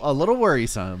little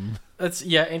worrisome. That's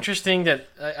interesting that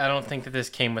I don't think that this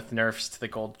came with nerfs to the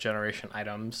gold generation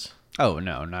items. Oh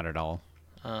no, not at all.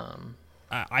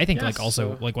 I think like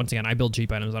once again, I build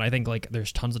cheap items, and I think like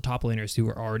there's tons of top laners who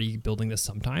are already building this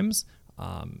sometimes.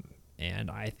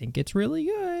 And I think it's really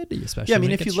good, especially. Yeah, I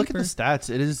mean, when if it you gets look cheaper. at the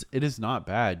stats, it is not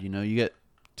bad. You know, you get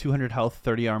 200 health,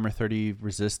 30 armor, 30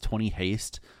 resist, 20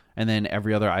 haste, and then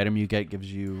every other item you get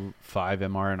gives you 5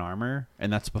 MR and armor,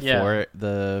 and that's before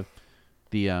the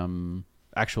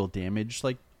actual damage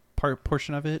like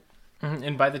portion of it.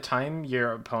 And by the time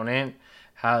your opponent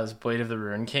has Blade of the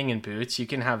Ruin King and boots, you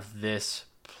can have this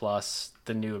plus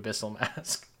the new Abyssal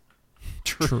Mask.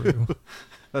 True.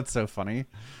 That's so funny.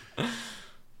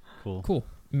 Cool.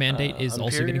 Mandate is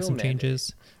also getting Imperial some Mandate.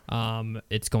 changes.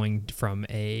 It's going from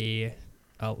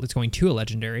it's going to a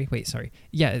legendary. Wait, sorry.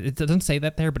 Yeah, it doesn't say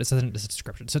that there, but it says in the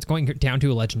description. So it's going down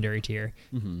to a legendary tier.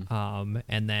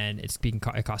 And then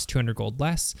it costs 200 gold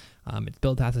less. Its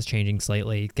build path is changing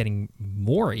slightly, getting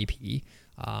more AP.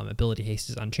 Ability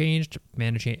haste is unchanged.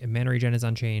 Mana regen is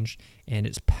unchanged, and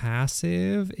its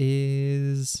passive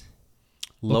is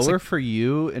Lower for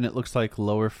you, and it looks like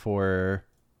lower for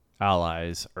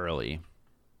allies early.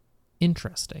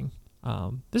 interesting.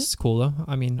 This is cool though.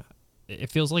 I mean, it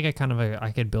feels like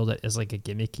I could build it as like a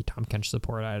gimmicky Tom Kench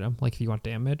support item, like if you want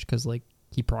damage, because like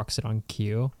he procs it on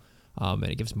Q, and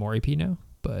it gives more AP now.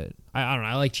 But I don't know.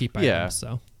 I like cheap items,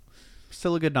 so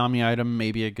Still a good Nami item,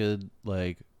 maybe a good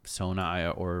like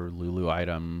Sona or Lulu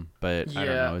item, but I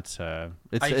don't know. It's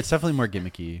definitely more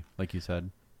gimmicky, like you said.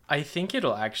 I think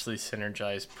it'll actually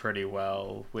synergize pretty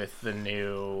well with the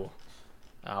new,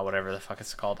 whatever the fuck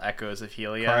it's called, Echoes of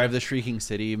Helia. Cry of the Shrieking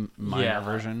City minor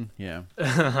version. Yeah.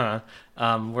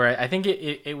 Where I think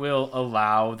it will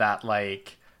allow that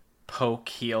like poke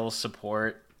heal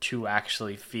support to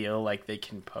actually feel like they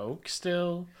can poke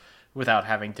still without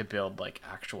having to build like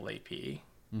actual AP.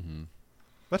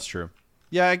 That's true.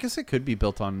 Yeah, I guess it could be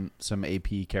built on some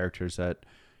AP characters that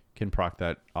can proc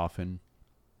that often.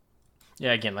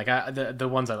 Yeah, again, like the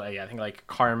ones I like, I think like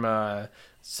Karma,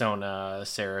 Sona,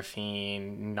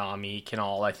 Seraphine, Nami can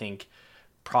all, I think,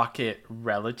 proc it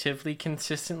relatively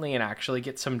consistently and actually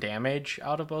get some damage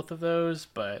out of both of those.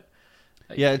 But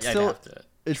yeah, it's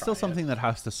still something that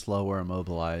has to slow or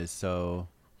immobilize. So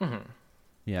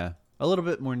yeah, a little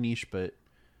bit more niche, but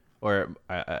or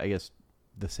I guess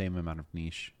the same amount of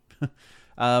niche.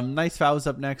 Nice Vows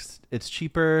up next. It's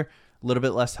cheaper, a little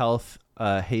bit less health,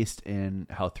 haste and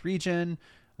health regen.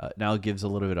 Now it gives a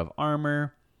little bit of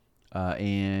armor,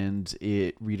 and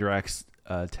it redirects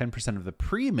 10% of the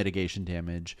pre-mitigation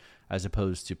damage as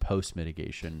opposed to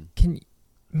post-mitigation.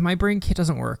 My brain kit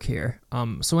doesn't work here.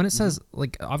 So when it says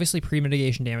like obviously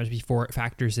pre-mitigation damage before it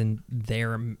factors in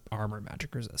their armor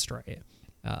magic resist, right?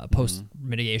 Post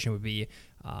mitigation would be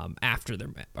after their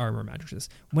armor magic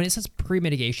resist. When it says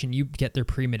pre-mitigation, you get their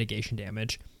pre-mitigation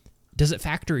damage. Does it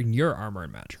factor in your armor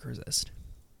and magic resist?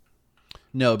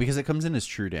 No, because it comes in as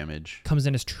true damage. Comes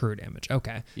in as true damage.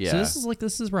 Okay. Yeah. So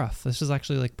this is rough. This is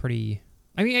actually like pretty.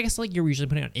 I mean, I guess like you're usually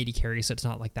putting on 80 carry, so it's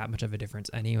not like that much of a difference,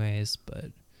 anyways.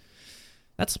 But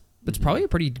it's probably a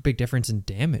pretty big difference in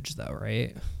damage, though,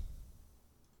 right?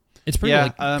 It's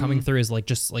pretty coming through as like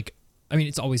just like. I mean,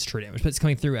 it's always true damage, but it's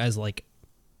coming through as like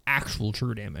actual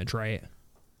true damage, right?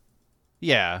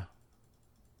 Yeah.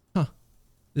 Huh.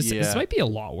 This might be a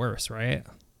lot worse, right?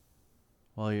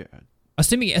 Well, yeah.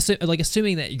 Assuming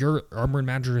that your armor and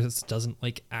magic resist doesn't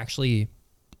like actually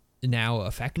now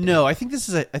affect it. No, I think this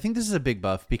is a big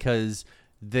buff because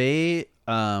they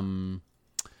I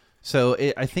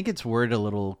think it's worded a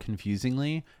little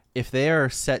confusingly. If they are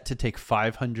set to take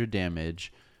 500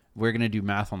 damage, we're gonna do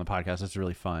math on the podcast. That's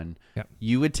really fun. Yep.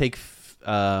 You would take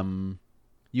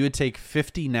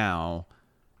 50 now,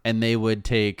 and they would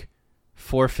take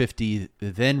 450,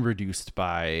 then reduced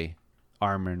by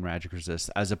armor and magic resist,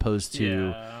 as opposed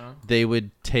to they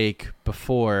would take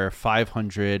before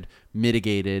 500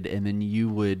 mitigated, and then you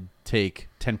would take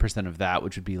 10% of that,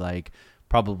 which would be like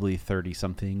probably 30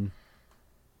 something.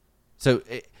 So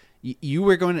you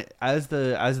were going to, as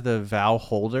the vow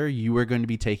holder, you were going to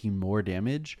be taking more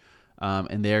damage,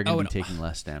 and they're going to be taking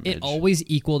less damage. It always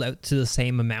equaled out to the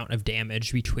same amount of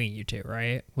damage between you two,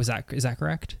 right? Is that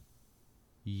correct?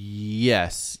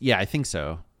 Yes. Yeah, I think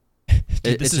so.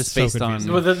 Dude, it's just based on.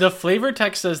 Well, the flavor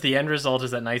text says the end result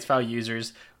is that Night's Vow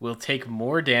users will take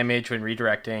more damage when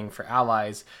redirecting for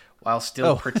allies while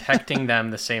still protecting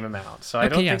them the same amount. So I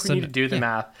don't think we need to do the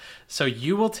math. So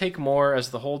you will take more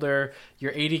as the holder.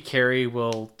 Your 80 carry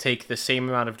will take the same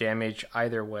amount of damage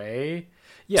either way.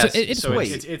 Yes. So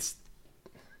it's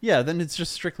yeah, then it's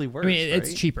just strictly worse. I mean, it's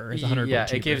right? cheaper. It's 100 yeah,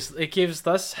 cheaper. it gives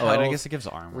less health. And I guess it gives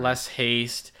armor. Less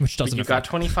haste. Which doesn't You've got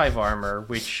 25 armor,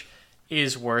 which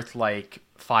is worth like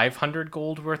 500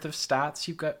 gold worth of stats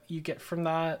you get from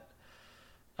that.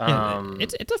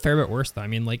 It's a fair bit worse though. I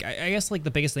mean, like I guess like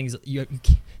the biggest thing is you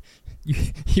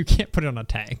can't put it on a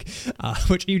tank,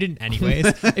 which you didn't anyways.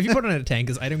 If you put it on a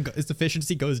tank, its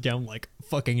efficiency goes down like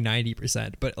fucking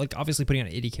 90%. But like obviously putting on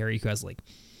an 80 carry who has like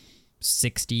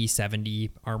 60, 70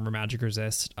 armor magic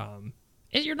resist,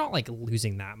 you're not like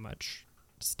losing that much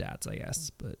stats, I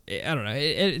guess. But I don't know.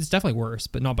 It's definitely worse,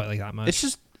 but not by like that much.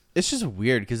 It's just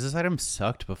weird because this item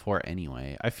sucked before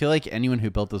anyway. I feel like anyone who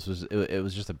built this was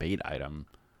just a bait item.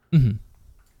 Mm-hmm.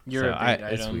 You're a bait item.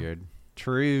 It's weird.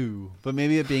 True, but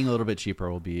maybe it being a little bit cheaper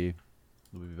will be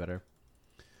better.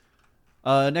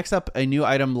 Next up, a new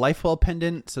item, Lifewell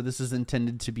Pendant. So this is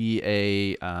intended to be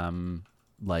a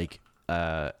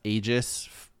Aegis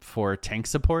for tank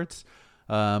supports.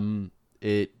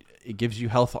 It gives you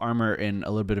health, armor, and a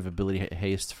little bit of ability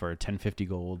haste for 1050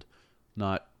 gold.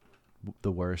 Not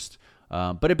the worst,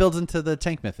 but it builds into the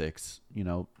tank mythics. You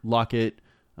know, Locket,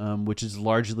 which is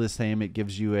largely the same. It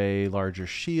gives you a larger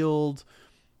shield,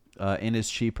 and is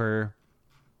cheaper.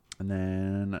 And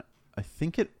then I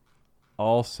think it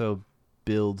also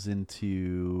builds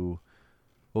into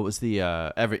what was the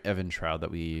Evan Shroud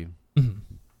that we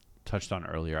touched on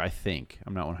earlier. I think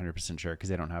I'm not 100% sure because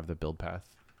they don't have the build path.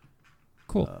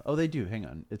 Cool. They do. Hang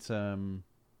on. It's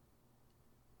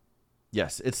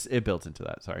yes, it built into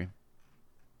that. Sorry.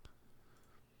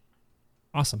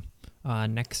 Awesome.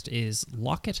 Next is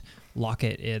Locket.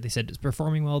 Locket, they said it's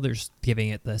performing well. They're just giving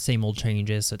it the same old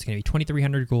changes. So it's going to be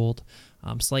 2,300 gold,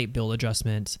 slight build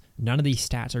adjustments. None of these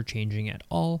stats are changing at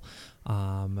all.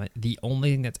 The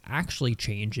only thing that's actually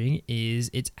changing is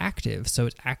its active. So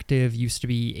its active used to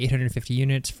be 850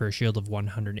 units for a shield of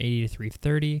 180 to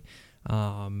 330.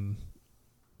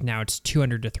 Now it's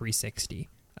 200 to 360.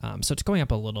 So it's going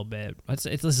up a little bit.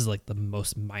 This is like the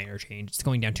most minor change. It's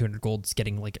going down 200 gold. It's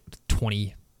getting like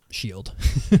 20 shield.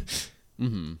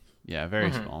 Yeah,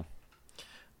 very small.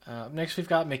 Next, we've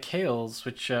got Mikhail's,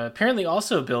 which apparently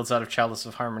also builds out of Chalice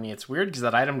of Harmony. It's weird because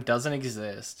that item doesn't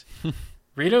exist.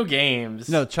 Rito Games.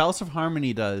 No, Chalice of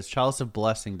Harmony does. Chalice of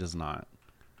Blessing does not.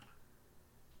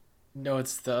 No,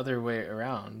 it's the other way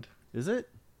around. Is it?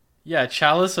 Yeah,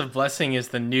 Chalice of Blessing is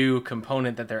the new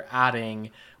component that they're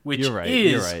adding, which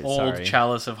is old Sorry.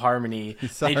 Chalice of Harmony.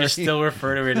 Sorry. They just still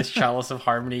refer to it as Chalice of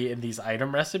Harmony in these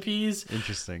item recipes.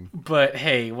 Interesting. But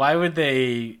hey, why would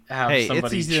they have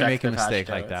somebody it's easy check to make the a patch mistake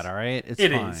like notes? that, all right? It's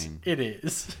It fine. is. It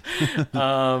is.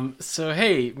 So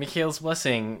hey, Mikhail's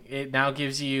Blessing, it now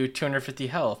gives you 250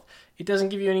 health. It doesn't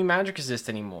give you any magic resist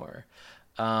anymore.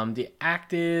 The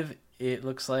active, it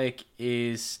looks like,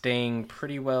 is staying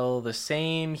pretty well the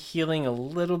same, healing a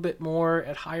little bit more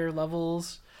at higher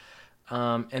levels.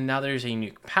 And now there's a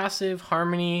new passive,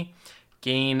 Harmony,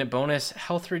 gain bonus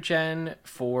health regen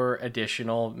for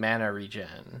additional mana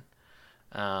regen.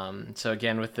 So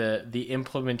again, with the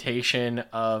implementation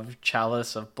of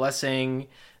Chalice of Blessing,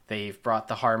 they've brought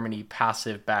the Harmony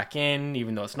passive back in,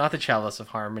 even though it's not the Chalice of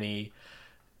Harmony.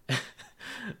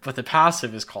 But the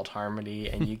passive is called Harmony,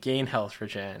 and you gain health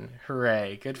regen.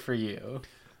 Hooray, good for you.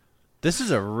 This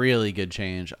is a really good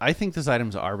change. I think this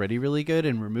item's already really good,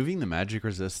 and removing the magic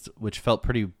resist, which felt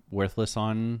pretty worthless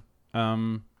on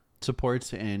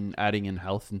supports, and adding in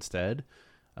health instead,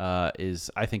 is,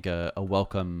 I think, a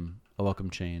welcome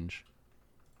change.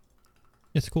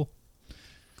 It's cool.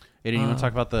 Aiden, you want to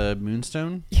talk about the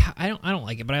Moonstone? Yeah, I don't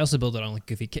like it, but I also build it on like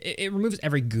goofy. It removes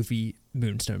every goofy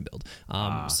Moonstone build.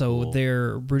 So cool.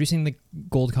 They're reducing the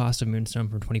gold cost of Moonstone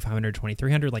from 2,500 to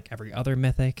 2,300, like every other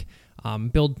mythic.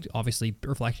 Build obviously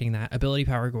reflecting that. Ability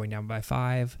power going down by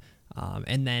 5.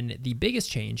 And then the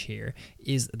biggest change here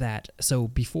is that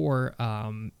before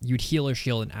you'd heal or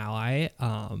shield an ally,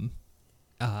 and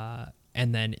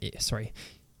then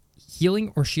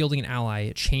healing or shielding an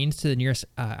ally chains to the nearest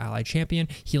allied champion,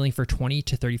 healing for 20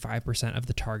 to 35% of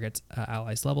the target's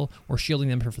ally's level, or shielding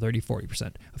them for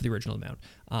 30-40% of the original amount.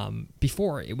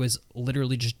 Before, it was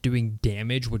literally just doing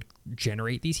damage would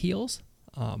generate these heals.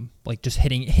 Like just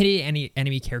hitting any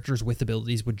enemy characters with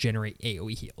abilities would generate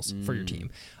AoE heals for your team.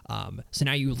 So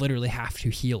now you literally have to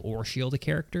heal or shield a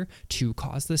character to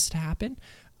cause this to happen.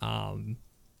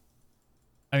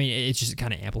 I mean, it just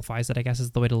kind of amplifies it, I guess,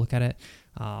 is the way to look at it.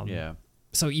 Yeah.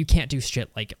 So you can't do shit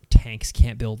like tanks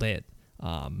can't build it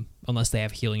unless they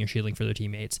have healing or shielding for their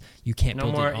teammates. You can't No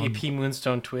build more it on, AP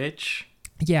Moonstone Twitch.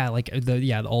 Yeah, like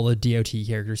all the DOT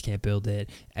characters can't build it.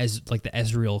 As like the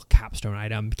Ezreal capstone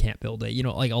item can't build it. You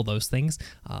know, like all those things,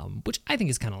 which I think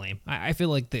is kind of lame. I feel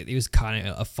like it was kind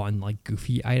of a fun, like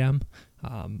goofy item.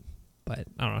 But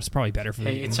I don't know. It's probably better for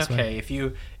the game It's this okay.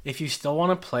 way. If you still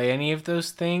want to play any of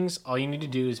those things, all you need to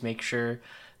do is make sure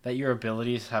that your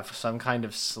abilities have some kind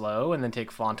of slow, and then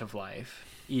take Font of Life.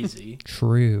 Easy.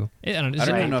 True. I I don't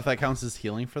even know if that counts as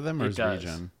healing for them or It as does.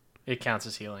 regen. It counts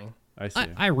as healing. I see.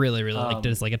 I really liked it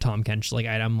as like a Tom Kench like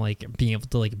item, like being able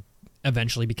to like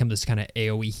eventually become this kind of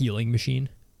AoE healing machine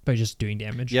by just doing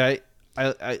damage. Yeah,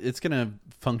 I it's gonna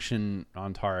function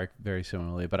on Tarek very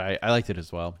similarly, but I liked it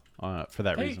as well for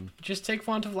that Hey, reason. just take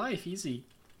Font of Life. Easy.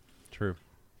 True,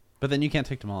 but then you can't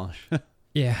take Demolish.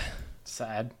 Yeah.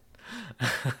 Sad.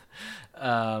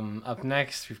 Up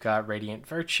next, we've got Radiant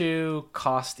Virtue.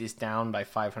 Cost is down by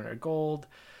 500 gold.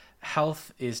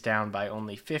 Health is down by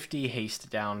only 50. Haste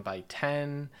down by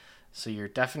 10. So you're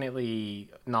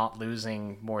definitely not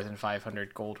losing more than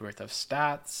 500 gold worth of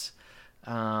stats.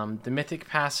 The Mythic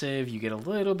passive, you get a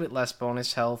little bit less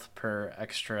bonus health per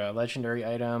extra legendary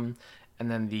item.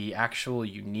 And then the actual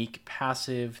unique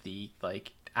passive, the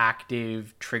like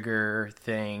active trigger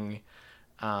thing,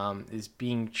 is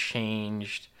being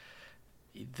changed.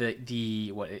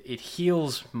 It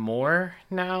heals more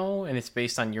now, and it's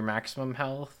based on your maximum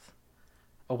health.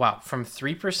 Oh wow, from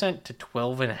 3% to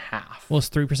 12.5%. Well, it's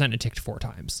 3%. It ticked 4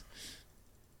 times.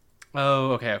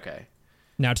 Oh, okay.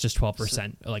 Now it's just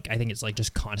 12%. Like I think it's like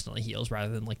just constantly heals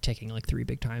rather than like ticking like 3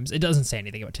 big times. It doesn't say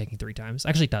anything about ticking 3 times.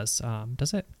 Actually, it does.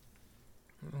 Does it?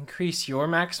 Increase your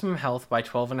maximum health by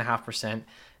 12.5%.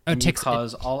 Oh, And you ticks-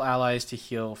 cause all allies to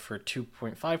heal for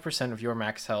 2.5% of your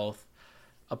max health.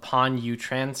 upon you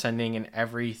transcending in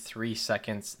every 3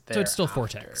 seconds thereafter. So it's still 4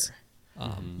 ticks.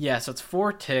 Yeah, so it's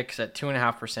 4 ticks at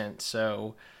 2.5%.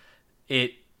 So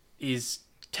it is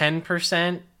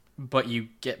 10%, but you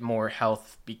get more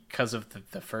health because of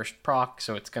the first proc,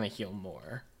 so it's going to heal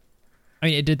more. I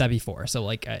mean, it did that before, so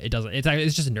like it doesn't.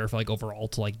 It's just a nerf like overall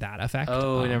to like that effect.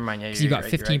 Oh, never mind. Yeah, because you got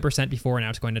right, 15% before, and now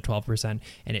it's going to 12%,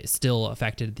 and it still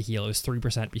affected the heal. It was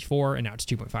 3% before, and now it's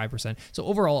 2.5%. So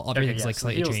overall, everything's like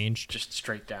slightly changed. Just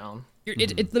straight down.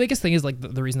 The biggest thing is like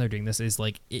the reason they're doing this is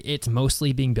like it's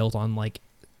mostly being built on like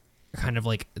kind of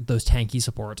like those tanky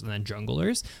supports and then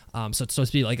junglers. So it's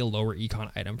supposed to be like a lower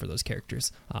econ item for those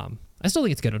characters. I still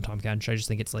think it's good on Tahm Kench. I just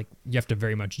think it's like you have to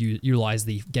very much utilize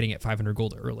the getting it 500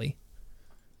 gold early.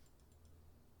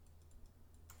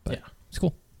 But yeah, it's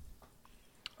cool.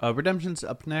 Redemption's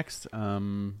up next.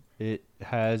 It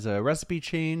has a recipe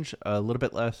change, a little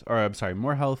bit less, or I'm sorry,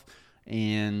 more health,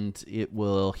 and it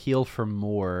will heal for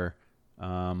more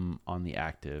on the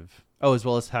active. Oh, as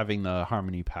well as having the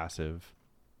Harmony passive.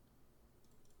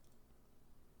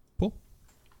 Cool.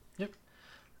 Yep.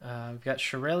 We've got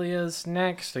Shirelia's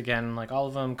next. Again, like all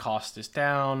of them, cost is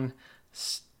down.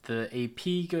 The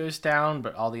AP goes down,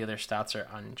 but all the other stats are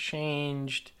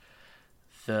unchanged.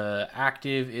 The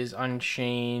active is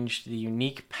unchanged. The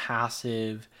unique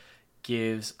passive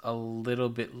gives a little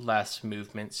bit less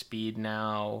movement speed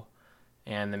now.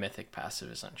 And the mythic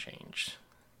passive is unchanged.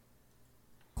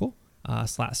 Cool.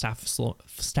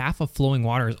 Staff of Flowing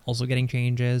Water is also getting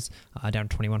changes. Down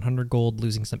 2,100 gold,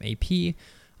 losing some AP.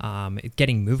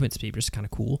 Getting movement speed, which is kind of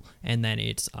cool. And then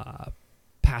its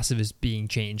passive is being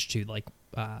changed to like...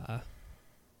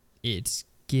 it's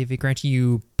granting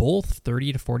you both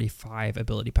 30 to 45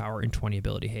 ability power and 20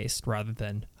 ability haste rather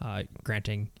than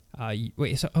granting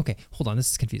okay, hold on,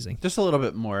 this is confusing. Just a little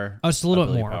bit more. Oh, just a little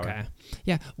bit more. power. Okay.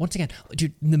 Yeah, once again,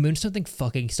 dude, the Moonstone thing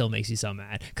fucking still makes you so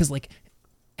mad because like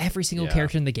every single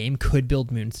character in the game could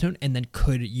build Moonstone and then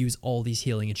could use all these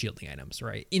healing and shielding items,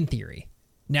 right? In theory.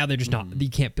 Now they're just not. You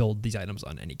can't build these items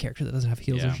on any character that doesn't have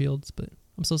heals or shields, but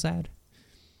I'm so sad.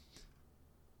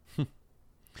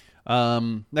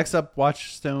 Next up,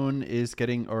 Wardstone is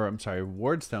getting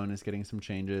some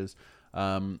changes.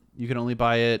 You can only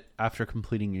buy it after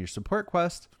completing your support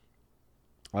quest,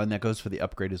 and that goes for the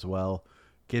upgrade as well.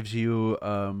 Gives you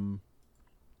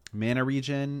mana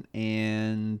regen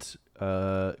and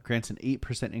grants an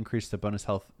 8% increase to bonus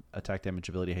health, attack damage,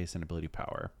 ability haste, and ability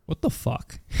power. What the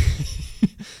fuck?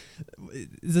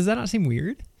 Does that not seem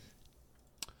weird?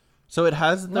 So it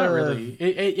has the... Not really.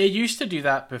 It used to do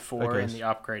that before Okay. in the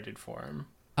upgraded form.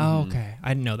 Oh, okay.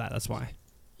 I didn't know that. That's why.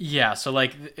 Yeah, so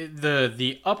like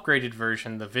the upgraded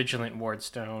version, the Vigilant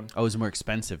Wardstone. Oh, it's more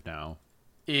expensive now.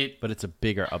 But it's a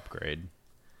bigger upgrade.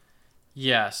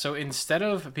 Yeah, so instead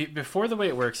of... Before, the way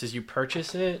it works is you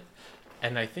purchase it,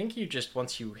 and I think you just,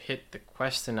 once you hit the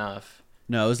quest enough...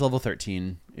 No, it was level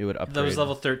 13. It would upgrade. That was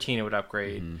level 13, it would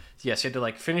upgrade. Mm-hmm. Yes, you had to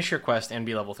like finish your quest and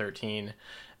be level 13.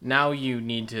 Now you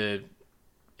need to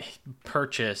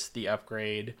purchase the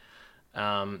upgrade.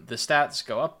 The stats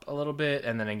go up a little bit,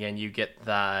 and then again you get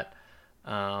that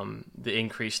the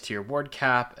increase to your ward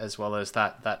cap, as well as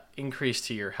that increase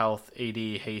to your health, AD,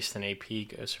 haste, and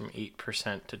AP goes from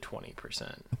 8% to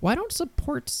 20%. Why don't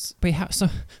supports... Wait, how... So,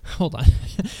 hold on.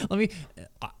 Let me...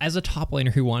 As a top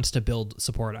laner who wants to build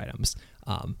support items,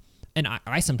 and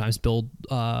I sometimes build,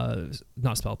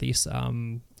 not Spell Thieves,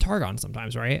 Targon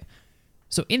sometimes, right?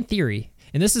 So in theory,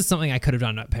 and this is something I could have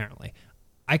done apparently,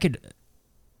 I could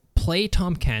play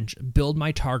Tahm Kench, build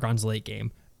my Targons late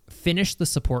game, finish the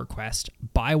support quest,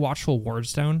 buy Watchful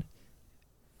Wardstone,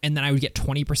 and then I would get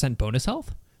 20% bonus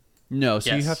health? No, so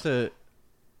Yes. you have to...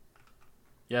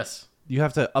 Yes. You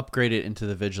have to upgrade it into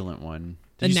the Vigilant one.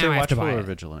 Did And you now say I have to Watchful buy or it.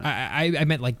 Vigilant? I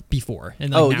meant like before.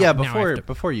 And like now I have to-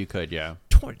 before you could, yeah.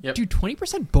 Yep. Dude,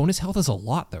 20% bonus health is a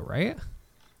lot though, right?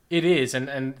 It is,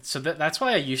 and so that's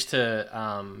why I used to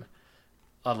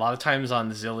a lot of times on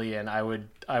Zillion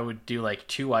I would do like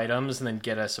 2 items and then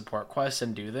get a support quest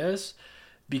and do this,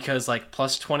 because like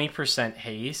plus 20%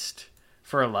 haste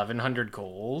for 1,100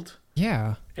 gold.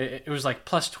 Yeah. It was like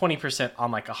plus 20%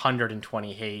 on like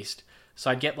 120 haste, so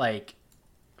I'd get like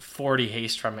 40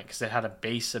 haste from it because it had a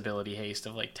base ability haste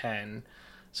of like 10.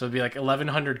 So it'd be like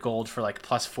 1,100 gold for like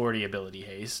plus 40 ability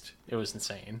haste. It was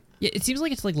insane. Yeah, it seems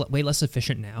like it's like way less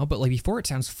efficient now, but like before it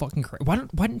sounds fucking crazy. Why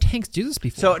didn't tanks do this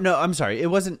before? So no, I'm sorry. It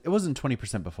wasn't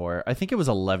 20% before. I think it was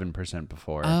 11%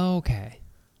 before. Oh, okay.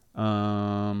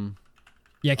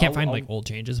 Yeah, I can't find like old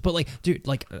changes, but like, dude,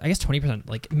 like I guess 20%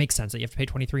 like it makes sense that you have to pay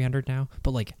 2,300 now,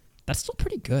 but like that's still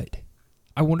pretty good.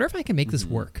 I wonder if I can make this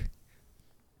work.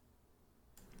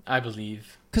 I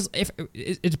believe. Because if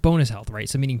it's bonus health, right?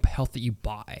 So meaning health that you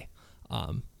buy.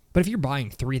 But if you're buying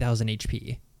 3,000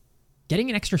 HP, getting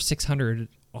an extra 600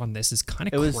 on this is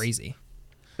kind of crazy.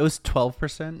 It was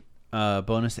 12%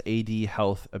 bonus AD,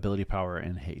 health, ability power,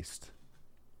 and haste.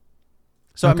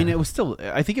 So I mean, it was still.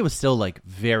 I think it was still like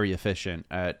very efficient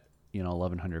at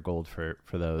 1,100 gold for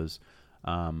those.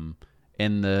 And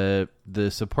the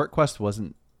support quest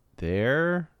wasn't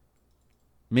there.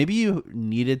 Maybe you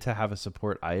needed to have a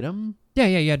support item.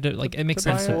 Yeah. Like it makes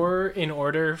sense. Or in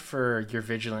order for your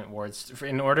vigilant wards,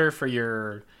 in order for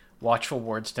your watchful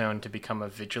wardstone to become a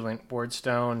vigilant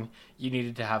wardstone, you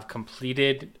needed to have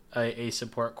completed a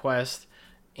support quest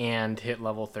and hit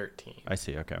level 13. I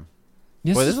see. Okay.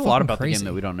 This Boy, there's a lot about crazy. the game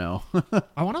that we don't know.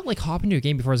 I want to like hop into a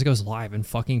game before it goes live and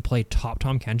fucking play Top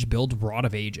Tom Kench, build Rod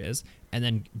of Ages, and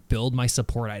then build my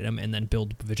support item, and then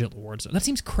build Vigilant Wardstone. That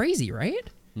seems crazy, right?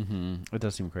 Mm-hmm. It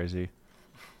does seem crazy.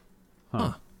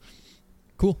 Huh.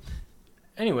 Cool.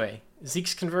 Anyway,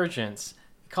 Zeke's Convergence.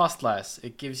 It costs less.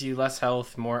 It gives you less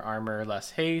health, more armor,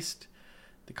 less haste.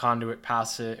 The conduit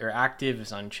passive or active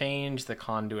is unchanged. The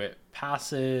conduit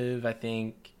passive, I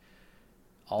think,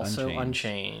 also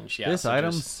unchanged. Yeah, this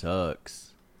item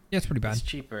sucks. Yeah, it's pretty bad. It's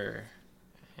cheaper.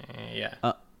 Yeah.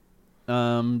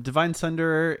 Divine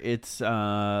Sunderer, it's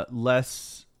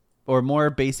less or more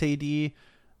base AD,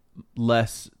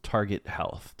 less target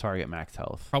max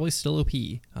health. Probably still OP.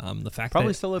 The fact probably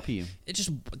that still OP. It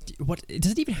just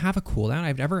does it even have a cooldown?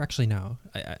 I've never actually know.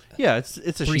 Yeah, it's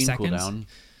a 3 Sheen seconds? cooldown.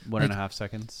 1.5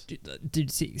 seconds. Dude,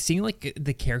 seeing like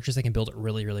the characters that can build it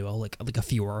really, really well, like a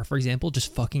Fiora, for example,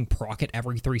 just fucking proc it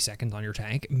every 3 seconds on your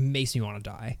tank makes me want to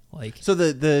die. Like, so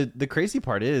the crazy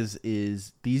part is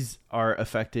these are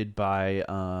affected by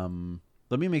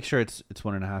let me make sure it's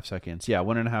 1.5 seconds. Yeah,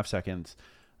 1.5 seconds.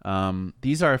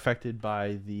 These are affected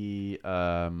by the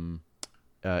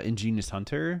Ingenious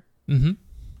Hunter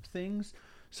things.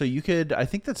 So you could, I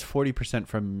think that's 40%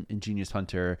 from Ingenious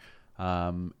Hunter.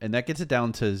 And that gets it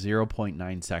down to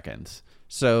 0.9 seconds.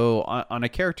 So on a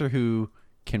character who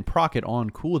can proc it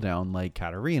on cooldown, like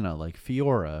Katarina, like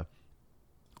Fiora,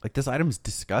 like this item's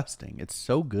disgusting. It's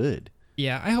so good.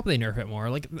 yeah, I hope they nerf it more.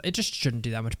 Like, it just shouldn't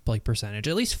do that much like percentage.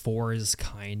 At least 4 is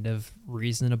kind of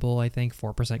reasonable. I think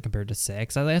 4% compared to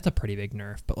 6. That's a pretty big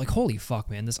nerf. But like, holy fuck,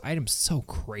 man, this item's so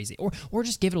crazy. Or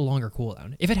just give it a longer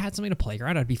cooldown. If it had something to play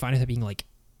around, I'd be fine with it being like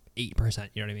 8%.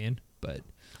 You know what I mean? But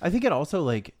I think it also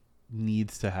like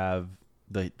needs to have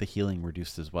the healing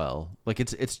reduced as well. Like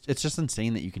it's just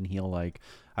insane that you can heal like,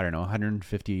 I don't know,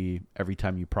 150 every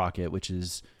time you proc it, which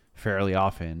is fairly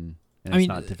often, and it's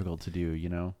not difficult to do, you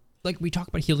know. Like, we talk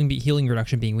about healing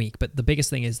reduction being weak, but the biggest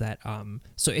thing is that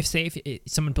so if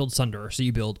someone builds Sunderer, so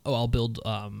you build I'll build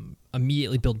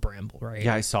immediately build Bramble, right?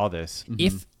 Yeah, I saw this.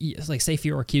 If like say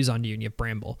Fiora Q's on you and you have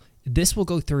Bramble, this will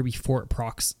go through before it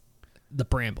procs the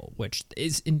Bramble, which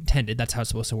is intended. That's how it's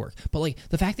supposed to work. But like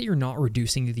the fact that you're not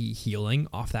reducing the healing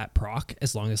off that proc,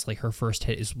 as long as like her first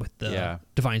hit is with the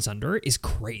Divine Sunderer, is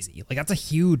crazy. Like that's a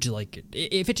huge, like,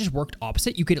 if it just worked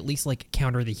opposite, you could at least like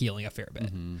counter the healing a fair bit.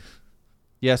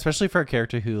 Yeah, especially for a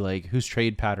character who like whose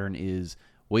trade pattern is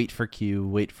wait for Q,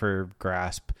 wait for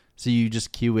grasp. So you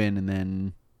just Q in and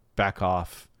then back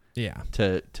off. Yeah.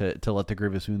 To let the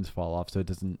grievous wounds fall off, so it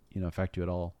doesn't affect you at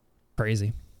all.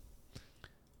 Crazy.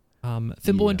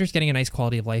 Fimbulwinter's getting a nice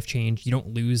quality of life change. You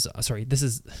don't lose. Sorry, this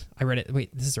is. I read it. Wait,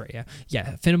 this is right.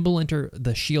 Yeah. Fimbulwinter,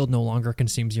 the shield no longer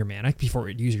consumes your mana before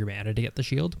it uses your mana to get the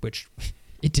shield, which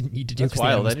it didn't need to do. That's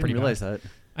wild. I didn't realize that.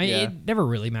 It never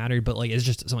really mattered, but like it's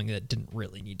just something that didn't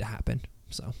really need to happen.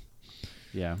 So.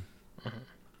 Yeah.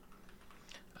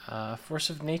 Force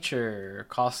of Nature,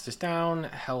 cost is down,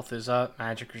 health is up,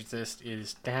 magic resist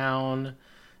is down.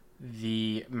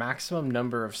 The maximum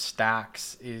number of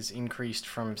stacks is increased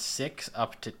from 6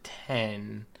 up to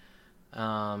 10.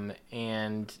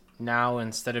 And now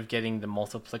instead of getting the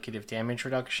multiplicative damage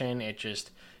reduction, it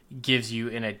just gives you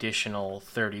an additional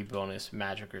 30 bonus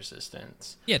magic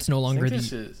resistance. Yeah, it's no longer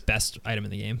the best item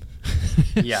in the game.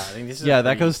 Yeah, I think this is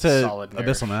that goes to solid nerf.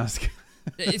 Abyssal Mask.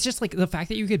 It's just like the fact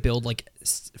that you could build like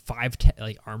 5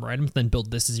 like armor items, then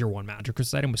build this as your one magic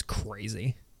resist item was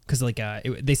crazy. Because like they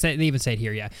even say it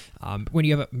here, when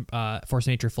you have a Force of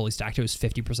Nature fully stacked, it was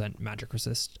 50% magic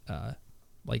resist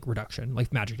like reduction,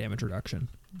 like magic damage reduction,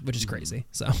 which is crazy.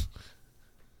 So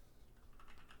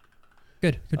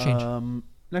good change.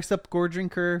 Next up, Gore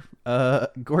Drinker.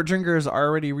 Gore Drinker is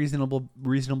already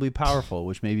reasonably powerful,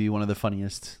 which may be one of the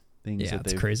funniest things that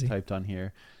they've typed on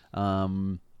here.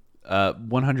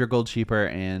 100 gold cheaper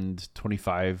and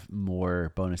 25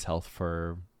 more bonus health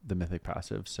for the mythic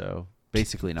passive. So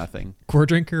basically nothing. Core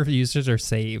Drinker users are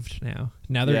saved now.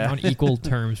 Now they're Yeah. on equal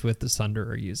terms with the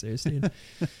Sunderer users, dude.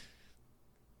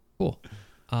 Cool.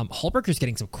 Hullbreaker's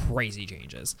getting some crazy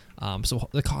changes. So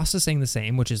the cost is staying the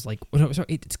same, which is like, sorry,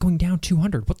 it's going down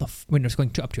 200. What the? Wait, no, it's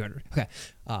going up 200. Okay.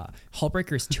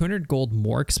 Hullbreaker is 200 gold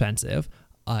more expensive.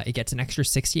 It gets an extra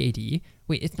 60 AD.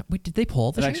 Wait, it's not, wait, did they pull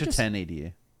all the An changes? extra 10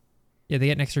 AD. Yeah, they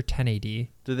get an extra 10 AD. Did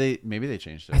they? Maybe they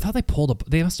changed it. I thought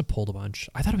they must have pulled a bunch.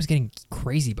 I thought it was getting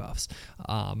crazy buffs.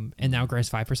 And now grants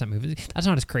 5% movement. That's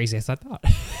not as crazy as I thought.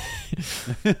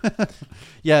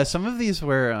 Yeah, some of these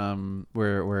were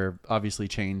obviously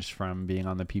changed from being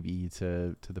on the PBE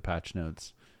to the patch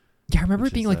notes. Yeah, I remember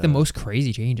Which it being is, like the most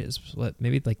crazy changes. But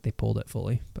maybe like they pulled it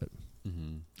fully, but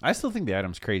I still think the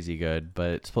item's crazy good,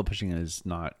 but split pushing is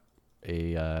not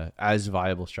a as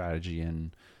viable strategy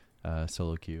in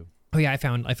solo queue. oh yeah, I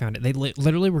found it. They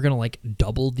literally were gonna like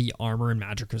double the armor and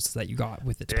magic resist that you got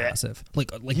with its passive. Like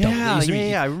double. It used to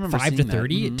be I remember 5 to seeing that.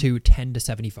 30 Mhm. to 10 to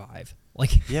 75.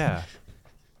 Like Yeah,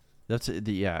 that's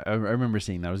yeah. I remember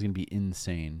seeing that. It was gonna be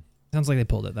insane. sounds like they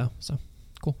pulled it though. So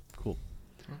cool. Cool.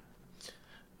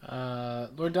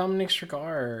 Lord Dominic's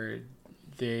regard.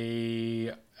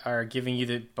 They are giving you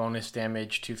the bonus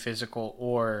damage to physical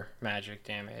or magic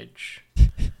damage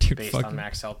Dude, based fucking on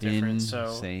max health difference. So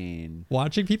Insane.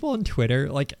 watching people on Twitter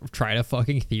like try to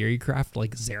fucking theory craft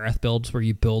like Xerath builds where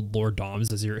you build Lord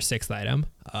Doms as your 6th item.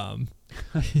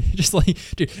 Just like,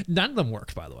 dude, none of them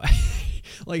worked, by the way.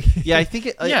 Like, Yeah, I think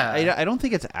it. Yeah. I don't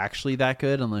think it's actually that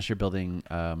good unless you're building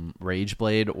Rage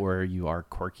Blade or you are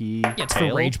Corky. yeah, it's for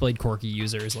Tail. Rageblade Corky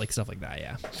users, like stuff like that.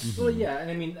 Yeah. well, yeah, and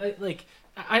I mean,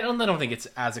 I don't think it's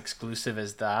as exclusive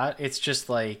as that. It's just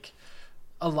like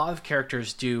a lot of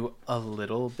characters do a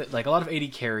little bit, like a lot of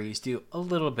AD carries do a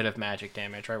little bit of magic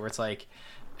damage, right? Where it's like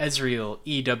Ezreal,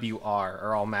 EWR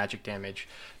are all magic damage.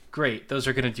 Great, those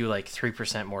are gonna do like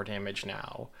 3% more damage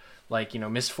now. Like, you know,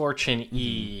 Misfortune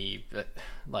E,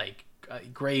 like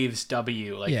Graves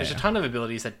W. Like, there's a ton of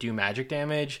abilities that do magic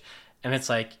damage, and it's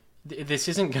like this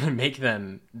isn't gonna make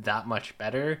them that much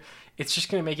better. It's just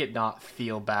gonna make it not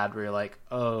feel bad. Where you're like,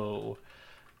 oh,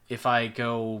 if I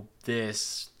go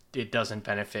this, it doesn't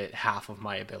benefit half of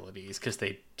my abilities because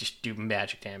they just do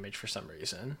magic damage for some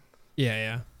reason.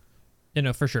 Yeah. You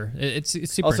know, for sure. It's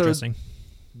super Also, interesting.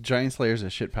 Giant Slayer's a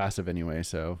shit passive anyway,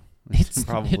 so It's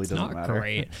probably it's doesn't not matter.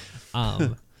 great.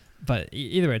 But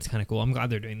either way, it's kind of cool. I'm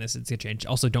glad they're doing this. It's a change.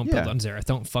 Also, don't build Yeah. on Xerath.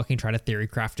 Don't fucking try to theory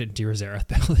craft it into your Xerath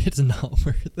build. It's not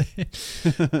worth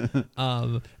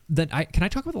it. Then can I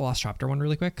talk about the Lost Chapter one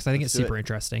really quick? Because I think Let's it's do super it.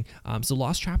 interesting. So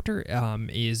Lost Chapter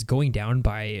is going down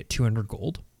by 200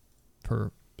 gold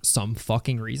for some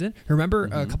fucking reason. Remember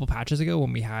a couple patches ago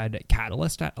when we had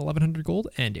Catalyst at 1100 gold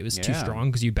and it was too Yeah. strong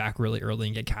because you back really early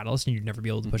and get Catalyst and you'd never be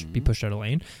able to be pushed out of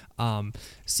lane.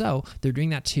 So they're doing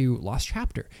that to Lost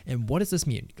Chapter. And what does this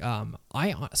mean?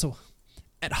 So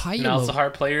at high Now elo, the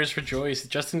hard players rejoice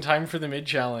just in time for the mid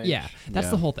challenge. yeah,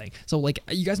 that's the whole thing. So like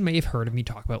you guys may have heard of me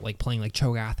talk about like playing like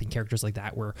Cho'Gath and characters like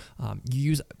that where you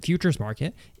use Futures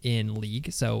Market in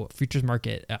League. So Futures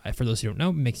Market, for those who don't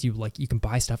know, makes you like you can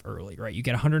buy stuff early, right? You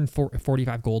get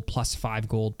 145 gold plus 5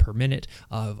 gold per minute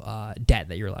of debt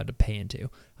that you're allowed to pay into.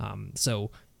 So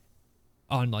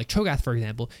on like Cho'Gath, for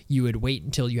example, you would wait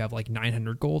until you have like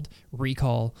 900 gold,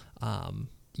 recall.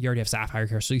 You already have Sapphire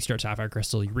Crystal, you start Sapphire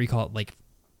Crystal, you recall it like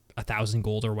 1,000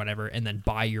 gold or whatever, and then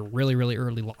buy your really, really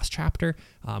early Lost Chapter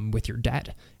with your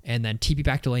debt, and then TP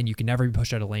back to lane. You can never be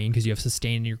pushed out of lane because you have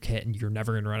sustain in your kit, and you're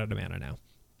never going to run out of mana now.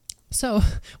 So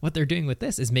what they're doing with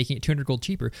this is making it 200 gold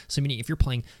cheaper. So meaning if you're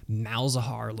playing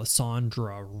Malzahar,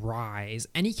 Lysandra, Ryze,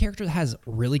 any character that has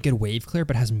really good wave clear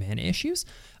but has mana issues,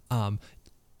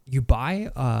 you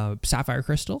buy Sapphire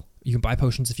Crystal. You can buy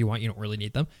potions if you want. You don't really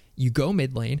need them. You go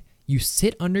mid lane. You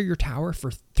sit under your tower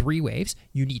for 3 waves.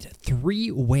 You need 3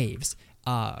 waves.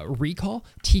 Recall,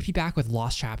 TP back with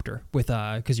Lost Chapter with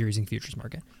because you're using Futures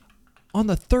Market. On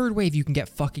the 3rd wave, you can get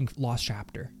fucking Lost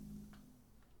Chapter.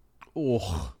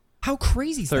 Oh, How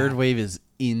crazy is that? third wave is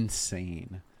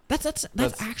insane. That's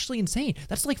actually insane.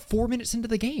 That's like 4 minutes into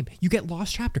the game. You get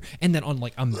Lost Chapter. And then on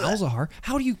like a Malzahar,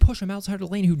 how do you push a Malzahar to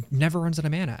lane who never runs out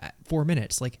of mana at 4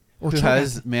 minutes? Like, or Who Cho'Gath-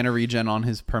 has mana regen on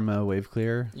his perma wave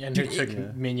clear? Yeah, and it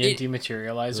took minion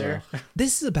dematerializer.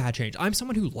 This is a bad change. I'm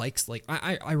someone who likes like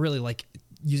I really like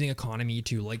using economy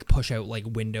to like push out like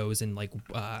windows and like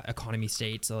economy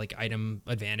states, like item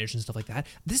advantage and stuff like that.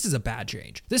 This is a bad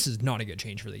change. This is not a good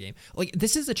change for the game. Like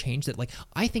this is a change that like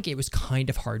I think it was kind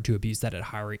of hard to abuse that at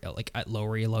higher like at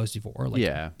lower elos before.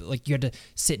 Like like you had to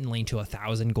sit in lane to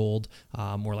 1,000 gold,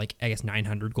 or like I guess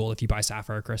 900 gold if you buy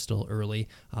Sapphire Crystal early,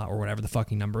 or whatever the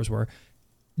fucking numbers were.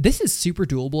 this is super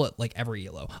doable at like every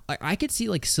elo. I could see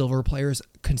like silver players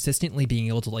consistently being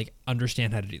able to like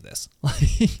understand how to do this.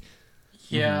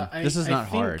 Yeah, This is I not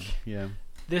think hard. Yeah.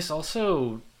 This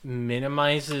also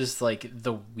minimizes like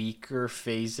the weaker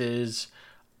phases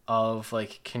of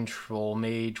like control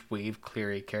mage wave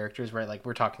cleary characters, right? Like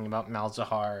we're talking about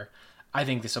Malzahar. I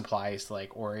think this applies to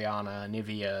like Orianna,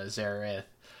 Nivea, Xerath,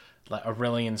 like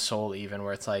Aurelion Sol even,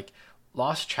 where it's like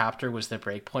Lost Chapter was the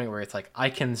breakpoint where it's like I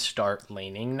can start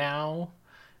laning now,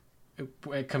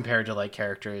 compared to like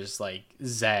characters like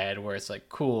Zed where it's like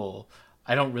cool,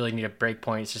 I don't really need a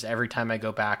breakpoint. It's just every time I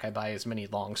go back, I buy as many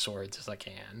long swords as I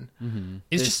can. Mm-hmm.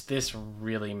 This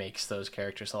really makes those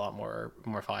characters a lot more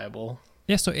viable.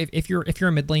 Yeah, so if you're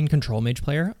a mid lane control mage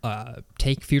player,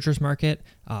 take Futures Market,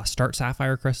 start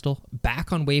Sapphire Crystal,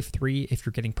 back on wave 3 if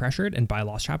you're getting pressured and buy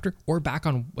Lost Chapter, or back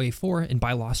on wave 4 and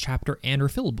buy Lost Chapter and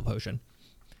Refillable Potion.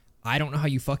 I don't know how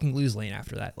you fucking lose lane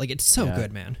after that. Like, it's so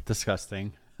good, man.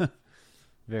 Disgusting.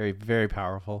 Very, very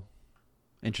powerful.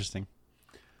 Interesting.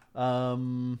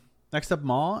 Next up,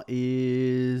 Maw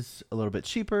is a little bit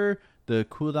cheaper. The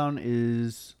cooldown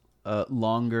is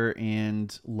longer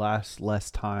and lasts less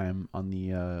time on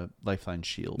the lifeline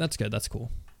shield. That's good. That's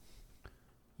cool.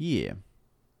 Yeah.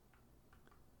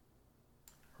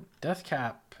 Death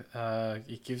Cap,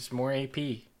 it gives more AP.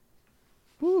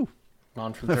 Woo.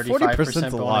 Gone from 40% 35%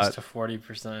 a bonus lot. to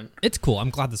 40%. It's cool. I'm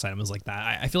glad this item is like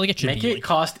that. I feel like it should Make be it like,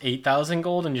 cost 8,000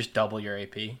 gold and just double your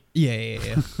AP.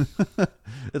 yeah.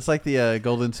 It's like the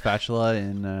golden spatula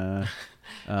in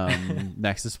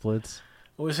Nexus Splits.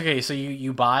 Well, it's okay. So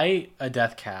you buy a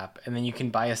Death Cap, and then you can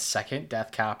buy a second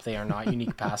Death Cap. They are not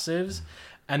unique passives.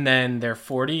 And then they're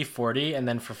 40, and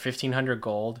then for 1,500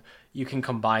 gold, you can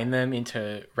combine them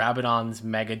into Rabadon's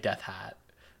Mega Death Hat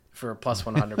for plus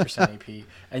 100% AP.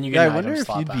 And you get Yeah, I an wonder item if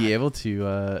slot you'd back. be able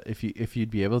to if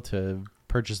you'd be able to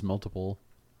purchase multiple,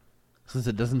 since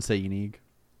it doesn't say unique.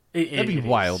 That'd be It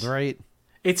wild, is. right?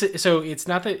 It's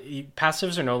not that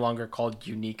passives are no longer called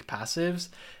unique passives.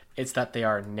 It's that they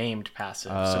are named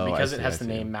passives. So Oh, because I it see, has I the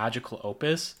see. name Magical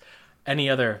Opus, any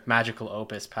other Magical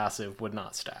Opus passive would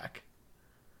not stack.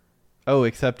 Oh,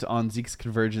 except on Zeke's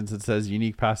Convergence, it says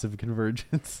unique passive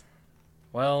convergence.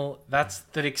 Well, that's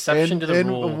the exception to the and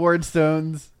rule. award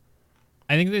stones.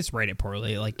 I think they just write it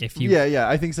poorly. Like if you, Yeah,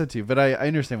 I think so too. But I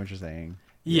understand what you're saying.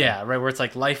 Yeah, right. Where it's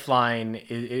like Lifeline,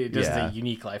 it does Yeah. the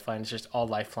unique Lifeline. It's just all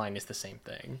Lifeline is the same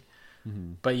thing.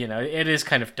 But it is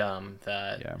kind of dumb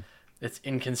that Yeah, it's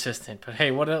inconsistent. But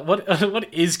hey, what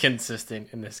is consistent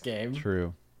in this game?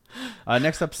 true.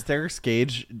 Next up, Steris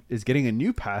Gage is getting a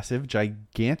new passive,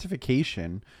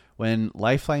 Gigantification. When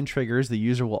Lifeline triggers, the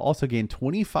user will also gain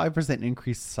 25%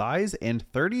 increased size and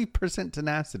 30%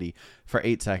 tenacity for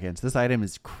 8 seconds. This item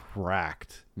is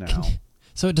cracked now.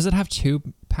 so does it have two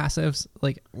passives?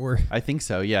 Like, or I think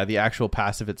so. Yeah, the actual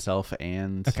passive itself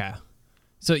and okay.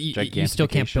 So you still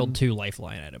can't Gigantification? build two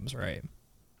lifeline items, right?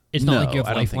 It's not No, like you have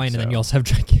I don't think lifeline and then so. you also have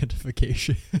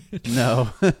gigantification.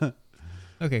 no.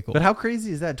 Okay, cool. But how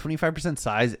crazy is that? 25%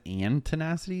 size and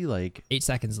tenacity? Like, 8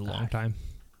 seconds is a long time.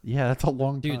 yeah, that's a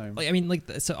long Dude, time. like, I mean, like,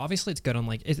 so obviously it's good on,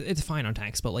 like, it's fine on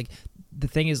tanks, but, like, the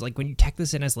thing is, like, when you tech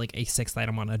this in as, like, a 6th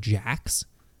item on a Jax,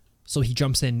 so he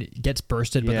jumps in, gets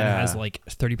bursted, but then Yeah. has, like,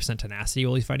 30% tenacity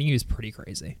while he's fighting you is pretty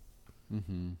crazy.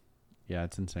 Yeah,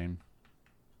 it's insane.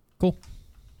 Cool.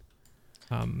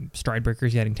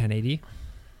 Stridebreaker's getting 1080.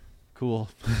 Cool.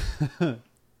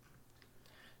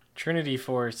 Trinity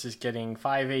Force is getting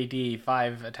 5 AD,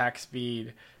 5 attack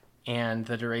speed, and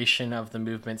the duration of the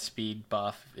movement speed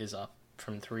buff is up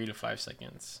from 3 to 5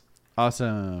 seconds.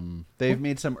 Awesome. They've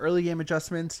made some early game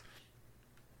adjustments.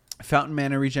 Fountain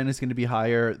mana regen is going to be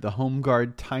higher. The home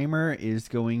guard timer is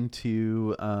going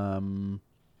to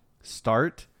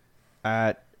start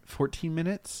at 14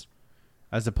 minutes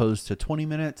as opposed to 20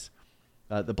 minutes.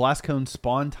 The blast cone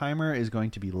spawn timer is going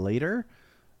to be later.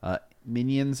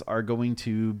 Minions are going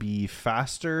to be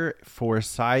faster for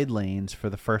side lanes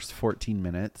for the first 14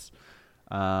 minutes.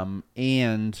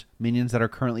 And minions that are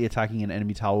currently attacking an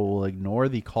enemy tower will ignore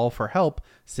the call for help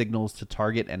signals to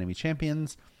target enemy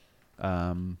champions.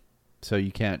 So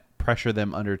you can't pressure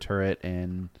them under turret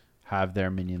and have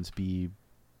their minions be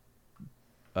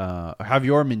have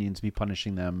your minions be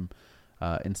punishing them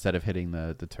instead of hitting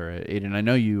the turret. Aiden, I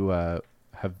know you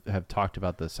have talked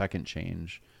about the second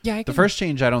change. Yeah, The first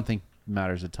change I don't think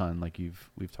matters a ton, like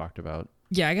we've talked about.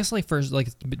 Yeah, I guess like first, like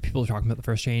people are talking about the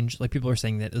first change. Like people are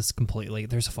saying that this completely.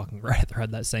 There's a fucking Reddit thread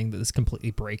that's saying that this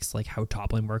completely breaks like how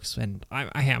top lane works. And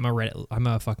I'm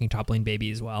a fucking top lane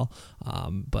baby as well.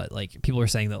 But like people are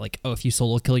saying that like, oh, if you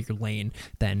solo kill your lane,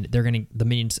 then the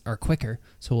minions are quicker.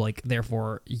 So like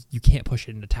therefore you can't push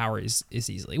it into towers as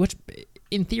easily. Which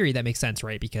in theory that makes sense,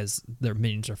 right? Because their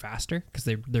minions are faster because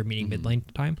they're meeting mid lane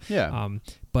time. Yeah.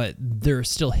 But they're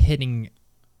still hitting.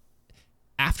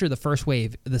 After the first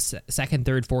wave, the second,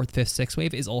 third, fourth, fifth, sixth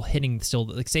wave is all hitting still.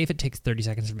 Like, say if it takes 30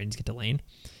 seconds for minions to get to lane,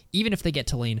 even if they get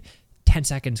to lane 10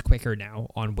 seconds quicker now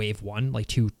on wave 1, like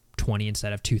 220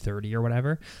 instead of 230 or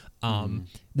whatever, the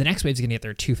next wave is going to get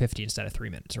there 250 instead of 3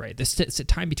 minutes, right? The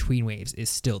time between waves is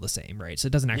still the same, right? So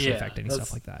it doesn't actually affect any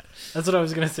stuff like that. That's what I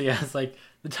was going to say. Yeah, it's like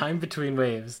the time between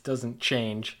waves doesn't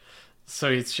change.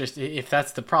 So it's just, if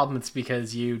that's the problem, it's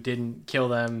because you didn't kill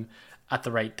them at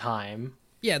the right time.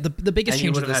 Yeah, the biggest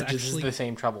change of this actually... And you would have had the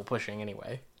same trouble pushing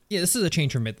anyway. Yeah, this is a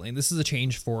change for mid lane. This is a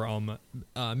change for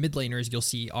mid laners. You'll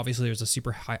see, obviously, there's a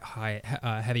super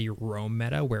heavy roam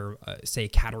meta where, say,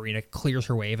 Katarina clears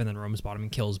her wave and then roams bottom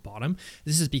and kills bottom.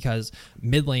 This is because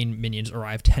mid lane minions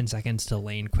arrive 10 seconds to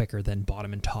lane quicker than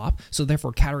bottom and top. So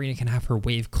therefore, Katarina can have her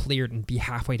wave cleared and be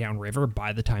halfway down river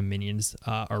by the time minions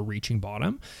are reaching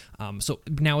bottom. So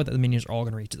now that the minions are all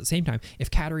going to reach at the same time,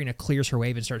 if Katarina clears her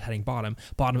wave and starts heading bottom,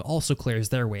 bottom also clears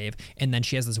their wave, and then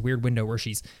she has this weird window where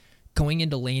she's going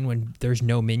into lane when there's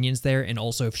no minions there, and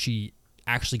also if she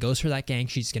actually goes for that gank,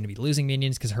 she's going to be losing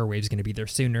minions because her wave's going to be there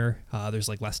sooner. There's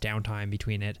like less downtime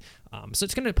between it, so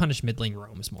it's going to punish mid lane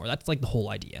roams more. That's like the whole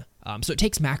idea. So it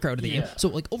takes macro out of the game. So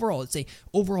like overall, it's a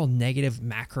overall negative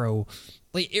macro.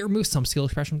 Like it removes some skill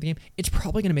expression from the game. It's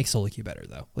probably going to make solo queue better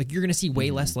though. Like you're going to see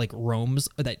way less like roams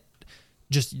that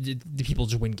just the people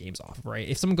just win games off of, right?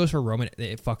 If someone goes for a roam and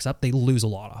it fucks up, they lose a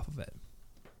lot off of it.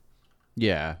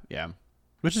 Yeah.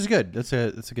 Which is good. That's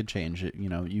a good change.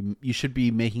 You should be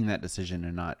making that decision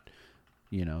and not,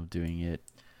 doing it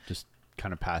just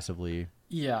kind of passively.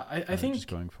 Yeah, I think just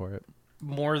going for it.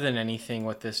 More than anything,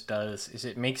 what this does is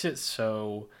it makes it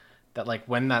so that like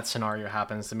when that scenario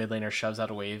happens, the mid laner shoves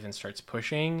out a wave and starts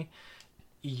pushing,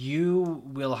 you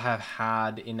will have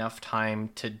had enough time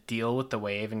to deal with the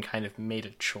wave and kind of made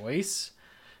a choice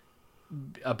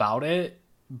about it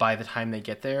by the time they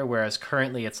get there, whereas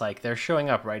currently it's like they're showing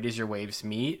up right as your waves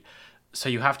meet, so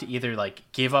you have to either like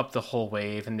give up the whole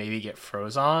wave and maybe get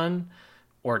froze on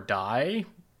or die,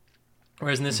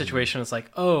 whereas in this situation it's like,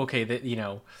 oh, okay,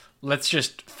 let's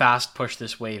just fast push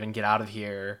this wave and get out of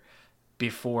here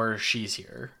before she's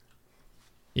here.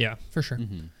 Yeah, for sure.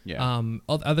 Yeah.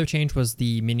 Other change was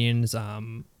the minions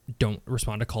don't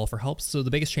respond to call for help. So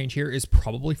the biggest change here is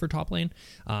probably for top lane.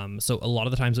 So a lot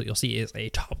of the times what you'll see is a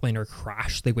top laner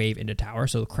crash the wave into tower.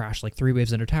 So crash like 3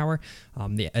 waves into tower.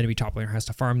 The enemy top laner has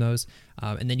to farm those.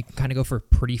 And then you can kind of go for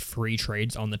pretty free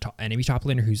trades on the enemy top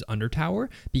laner who's under tower,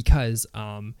 because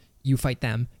you fight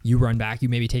them, you run back, you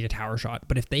maybe take a tower shot,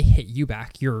 but if they hit you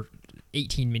back, your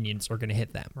 18 minions are going to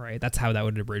hit them, right? That's how that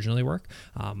would originally work.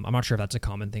 I'm not sure if that's a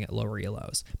common thing at lower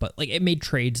ELOs, but like it made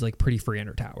trades like pretty free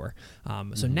under tower.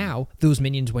 So now those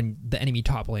minions, when the enemy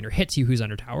top laner hits you who's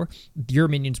under tower, your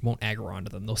minions won't aggro onto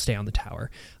them. They'll stay on the tower.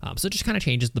 So it just kind of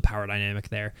changes the power dynamic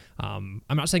there. I'm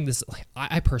not saying this, like,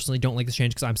 I personally don't like this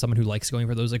change because I'm someone who likes going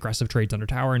for those aggressive trades under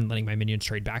tower and letting my minions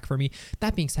trade back for me.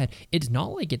 That being said, it's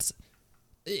not like it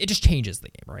just changes the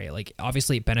game, right? Like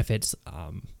obviously it benefits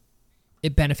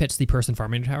the person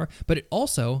farming the tower, but it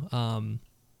also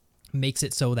makes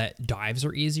it so that dives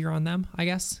are easier on them, I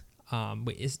guess.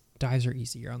 Dives are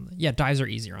easier on them? Yeah, dives are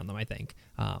easier on them, I think.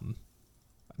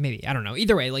 Maybe, I don't know.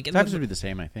 Either way, like dives would be the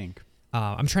same, I think.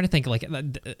 I'm trying to think, like,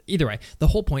 either way. The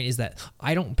whole point is that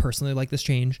I don't personally like this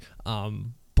change,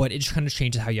 but it just kind of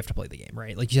changes how you have to play the game,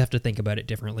 right? Like you have to think about it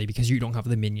differently because you don't have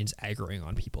the minions aggroing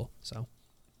on people, so.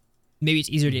 Maybe it's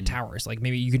easier to get towers. Like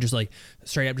maybe you can just like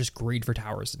straight up just greed for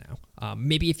towers now.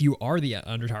 Maybe if you are the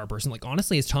under tower person, like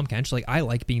honestly, as Tom Kench, like I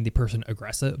like being the person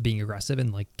being aggressive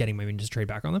and like getting my minions to trade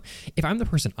back on them. If I'm the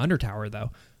person under tower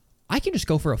though, I can just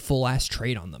go for a full ass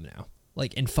trade on them now,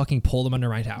 like and fucking pull them under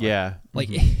my tower. Yeah. Like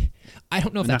I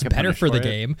don't know if that's better for the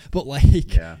game, but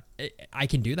like I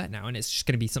can do that now, and it's just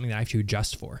going to be something that I have to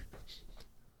adjust for.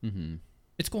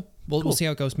 It's cool. We'll see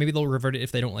how it goes. Maybe they'll revert it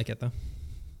if they don't like it though.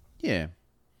 Yeah.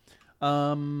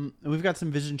 We've got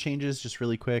some vision changes just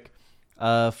really quick.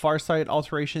 Farsight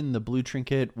alteration. The blue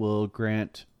trinket will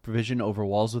grant provision over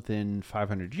walls within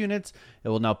 500 units. It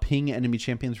will now ping enemy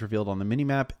champions revealed on the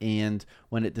minimap, and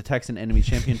when it detects an enemy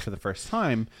champion for the first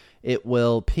time, it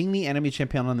will ping the enemy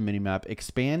champion on the minimap,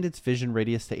 expand its vision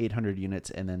radius to 800 units,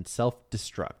 and then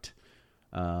self-destruct.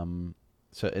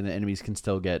 and the enemies can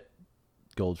still get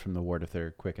gold from the ward if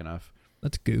they're quick enough.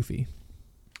 That's goofy.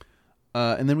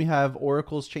 And then we have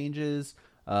Oracle's changes.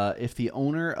 If the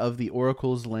owner of the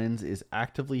Oracle's lens is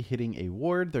actively hitting a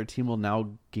ward, their team will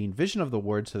now gain vision of the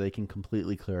ward so they can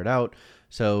completely clear it out.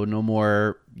 So no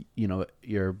more,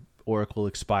 your Oracle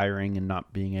expiring and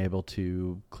not being able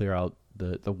to clear out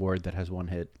the ward that has one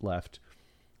hit left.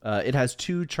 It has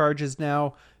 2 charges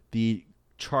now. The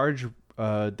charge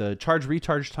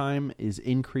recharge time is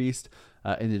increased,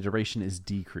 and the duration is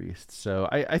decreased. So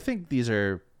I think these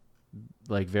are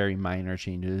like very minor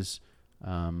changes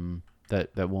that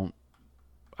won't.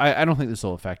 I don't think this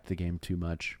will affect the game too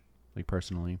much, like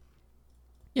personally.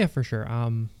 Yeah, for sure. I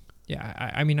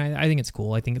mean, I think it's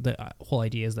cool. I think the whole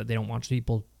idea is that they don't want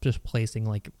people just placing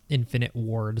like infinite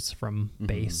wards from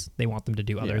base. They want them to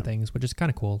do other things, which is kind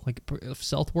of cool. Like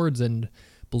stealth wards and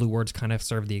blue wards kind of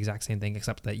serve the exact same thing,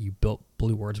 except that you built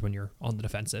blue wards when you're on the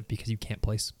defensive because you can't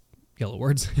place yellow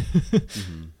wards.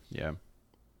 Yeah.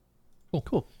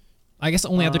 Cool. I guess the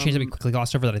only other change that we quickly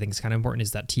glossed over that I think is kind of important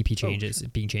is that TP change is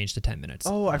being changed to 10 minutes.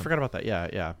 Oh, I forgot about that.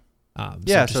 Yeah.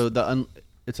 So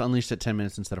it's unleashed at 10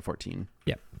 minutes instead of 14.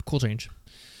 Yeah, cool change.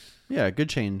 Yeah, good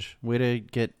change. Way to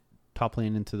get top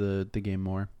lane into the game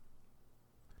more.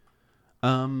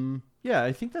 Yeah,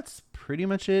 I think that's pretty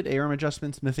much it. ARM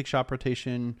adjustments, Mythic Shop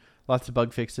rotation, lots of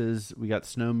bug fixes. We got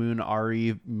Snow Moon,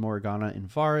 Ari, Morgana, and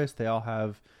Varus. They all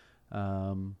have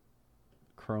chromas.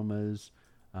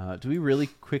 Do we really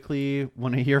quickly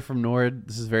want to hear from Nord?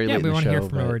 This is very late in the show. Yeah, we want to hear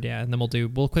from Nord, and then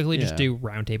we'll quickly just do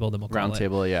roundtable, then we'll call it.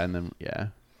 Roundtable, yeah, and then, yeah.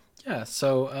 Yeah,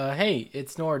 so, hey,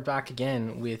 it's Nord back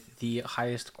again with the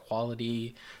highest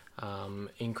quality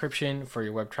encryption for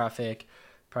your web traffic.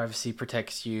 Privacy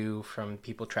protects you from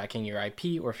people tracking your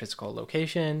IP or physical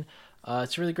location.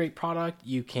 It's a really great product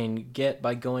you can get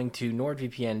by going to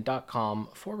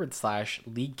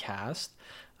nordvpn.com/leaguecast.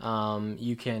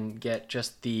 You can get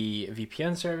just the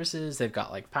VPN services. They've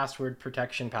got like password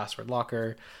protection, password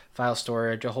locker, file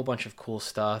storage, a whole bunch of cool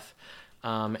stuff.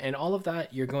 And all of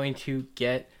that you're going to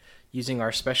get using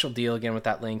our special deal again with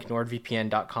that link,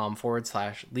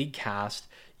 nordvpn.com/leaguecast.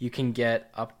 You can get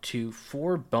up to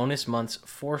 4 bonus months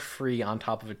for free on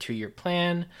top of a 2-year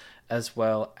plan, as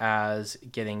well as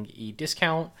getting a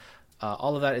discount.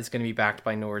 All of that is going to be backed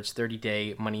by Nord's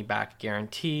 30-day money-back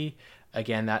guarantee.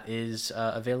 Again, that is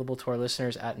available to our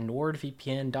listeners at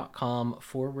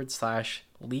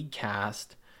nordvpn.com/leaguecast.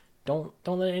 Don't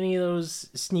let any of those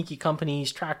sneaky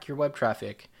companies track your web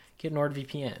traffic. Get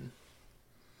NordVPN.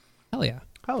 Hell yeah.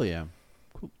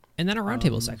 Cool. And then a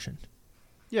roundtable section.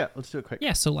 Yeah, let's do it quick.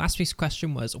 Yeah, so last week's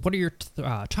question was, what are your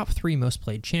top 3 most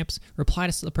played champs? Reply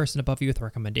to the person above you with a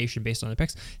recommendation based on their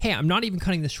picks. Hey, I'm not even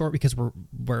cutting this short because we're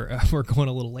going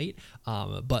a little late,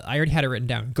 but I already had it written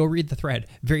down. Go read the thread.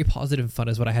 Very positive and fun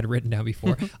is what I had written down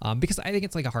before, because I think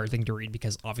it's like a hard thing to read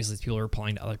because obviously people are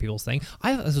replying to other people's thing.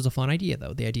 I thought this was a fun idea,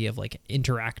 though, the idea of like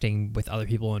interacting with other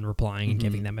people and replying and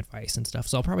giving them advice and stuff.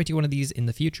 So I'll probably do one of these in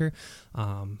the future.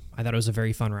 I thought it was a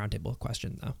very fun roundtable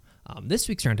question, though. This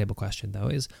week's roundtable question, though,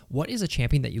 is what is a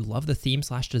champion that you love the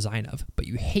theme/design of, but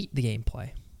you hate the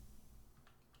gameplay?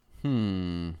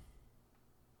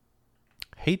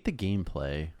 Hate the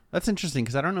gameplay. That's interesting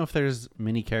because I don't know if there's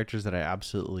many characters that I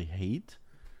absolutely hate.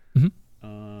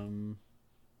 I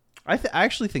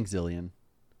actually think Zillion.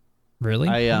 Really?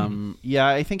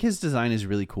 I think his design is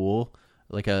really cool.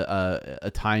 Like a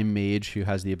time mage who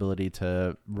has the ability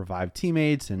to revive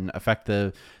teammates and affect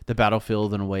the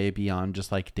battlefield in a way beyond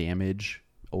just like damage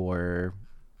or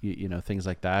things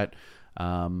like that.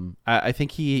 I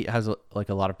think he has a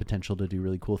lot of potential to do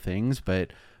really cool things,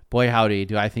 but boy howdy,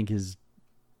 do I think his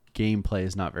gameplay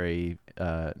is not very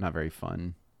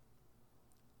fun.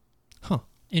 Huh.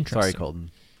 Interesting. Sorry,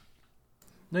 Colton.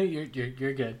 No, you're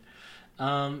good.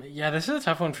 Yeah, this is a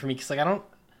tough one for me because like I don't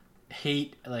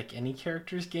hate like any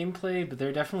character's gameplay, but there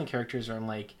are definitely characters where I'm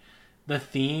like, the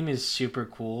theme is super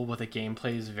cool, but the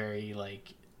gameplay is very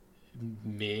like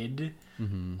mid.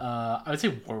 I would say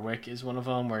Warwick is one of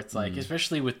them where it's like,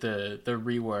 especially with the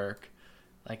rework,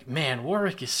 like man,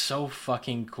 Warwick is so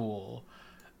fucking cool,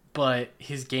 but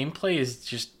his gameplay is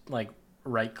just like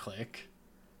right click.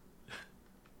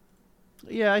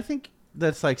 Yeah, I think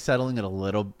that's like settling it a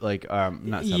little, like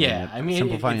not settling it, I mean,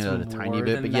 simplifying it a tiny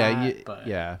bit, but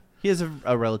yeah. He is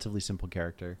a relatively simple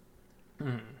character.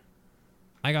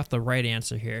 I got the right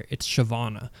answer here. It's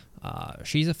Shyvana.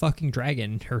 She's a fucking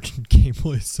dragon. Her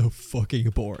gameplay is so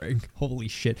fucking boring. Holy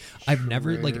shit. I've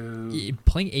never, like,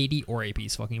 playing AD or AP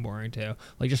is fucking boring too.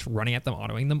 Like, just running at them,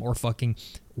 autoing them, or fucking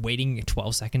waiting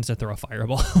 12 seconds to throw a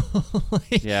fireball.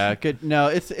 Yeah, good. No,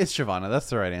 it's Shyvana.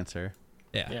 That's the right answer.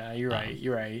 Yeah. Yeah, you're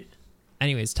right.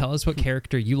 Anyways, tell us what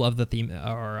character you love the theme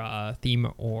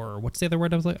or what's the other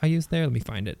word I used there? Let me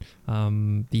find it.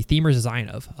 The theme or design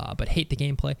of, but hate the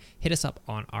gameplay. Hit us up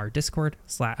on our Discord,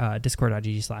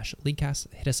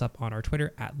 discord.gg/leakcast. Hit us up on our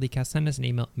Twitter @leakcast. Send us an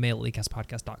email,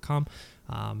 mail@leakcastpodcast.com.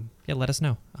 Let us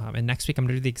know. And next week I'm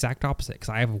going to do the exact opposite because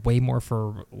I have way more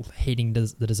for hating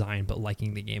the design but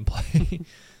liking the gameplay.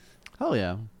 Hell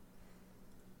yeah.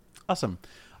 Awesome.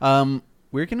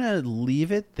 We're going to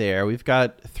leave it there. We've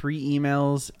got 3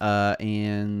 emails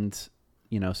and,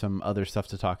 some other stuff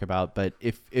to talk about. But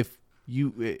if we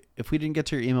didn't get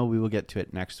to your email, we will get to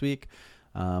it next week.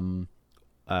 So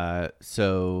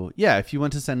yeah, if you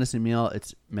want to send us an email,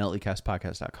 it's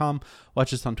mail@leakcastpodcast.com.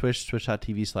 Watch us on Twitch,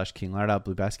 twitch.tv/KingLard,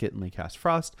 Blue Basket, and Leakcast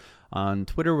Frost. On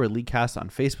Twitter, we're Leakcast. On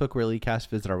Facebook, we're Leakcast.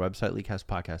 Visit our website,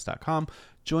 leakcastpodcast.com.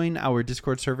 Join our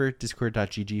Discord server,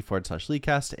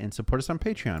 discord.gg/Leakcast, and support us on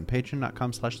Patreon,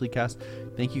 patreon.com/Leakcast.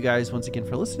 Thank you guys once again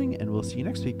for listening, and we'll see you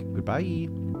next week. Goodbye.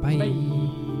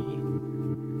 Bye.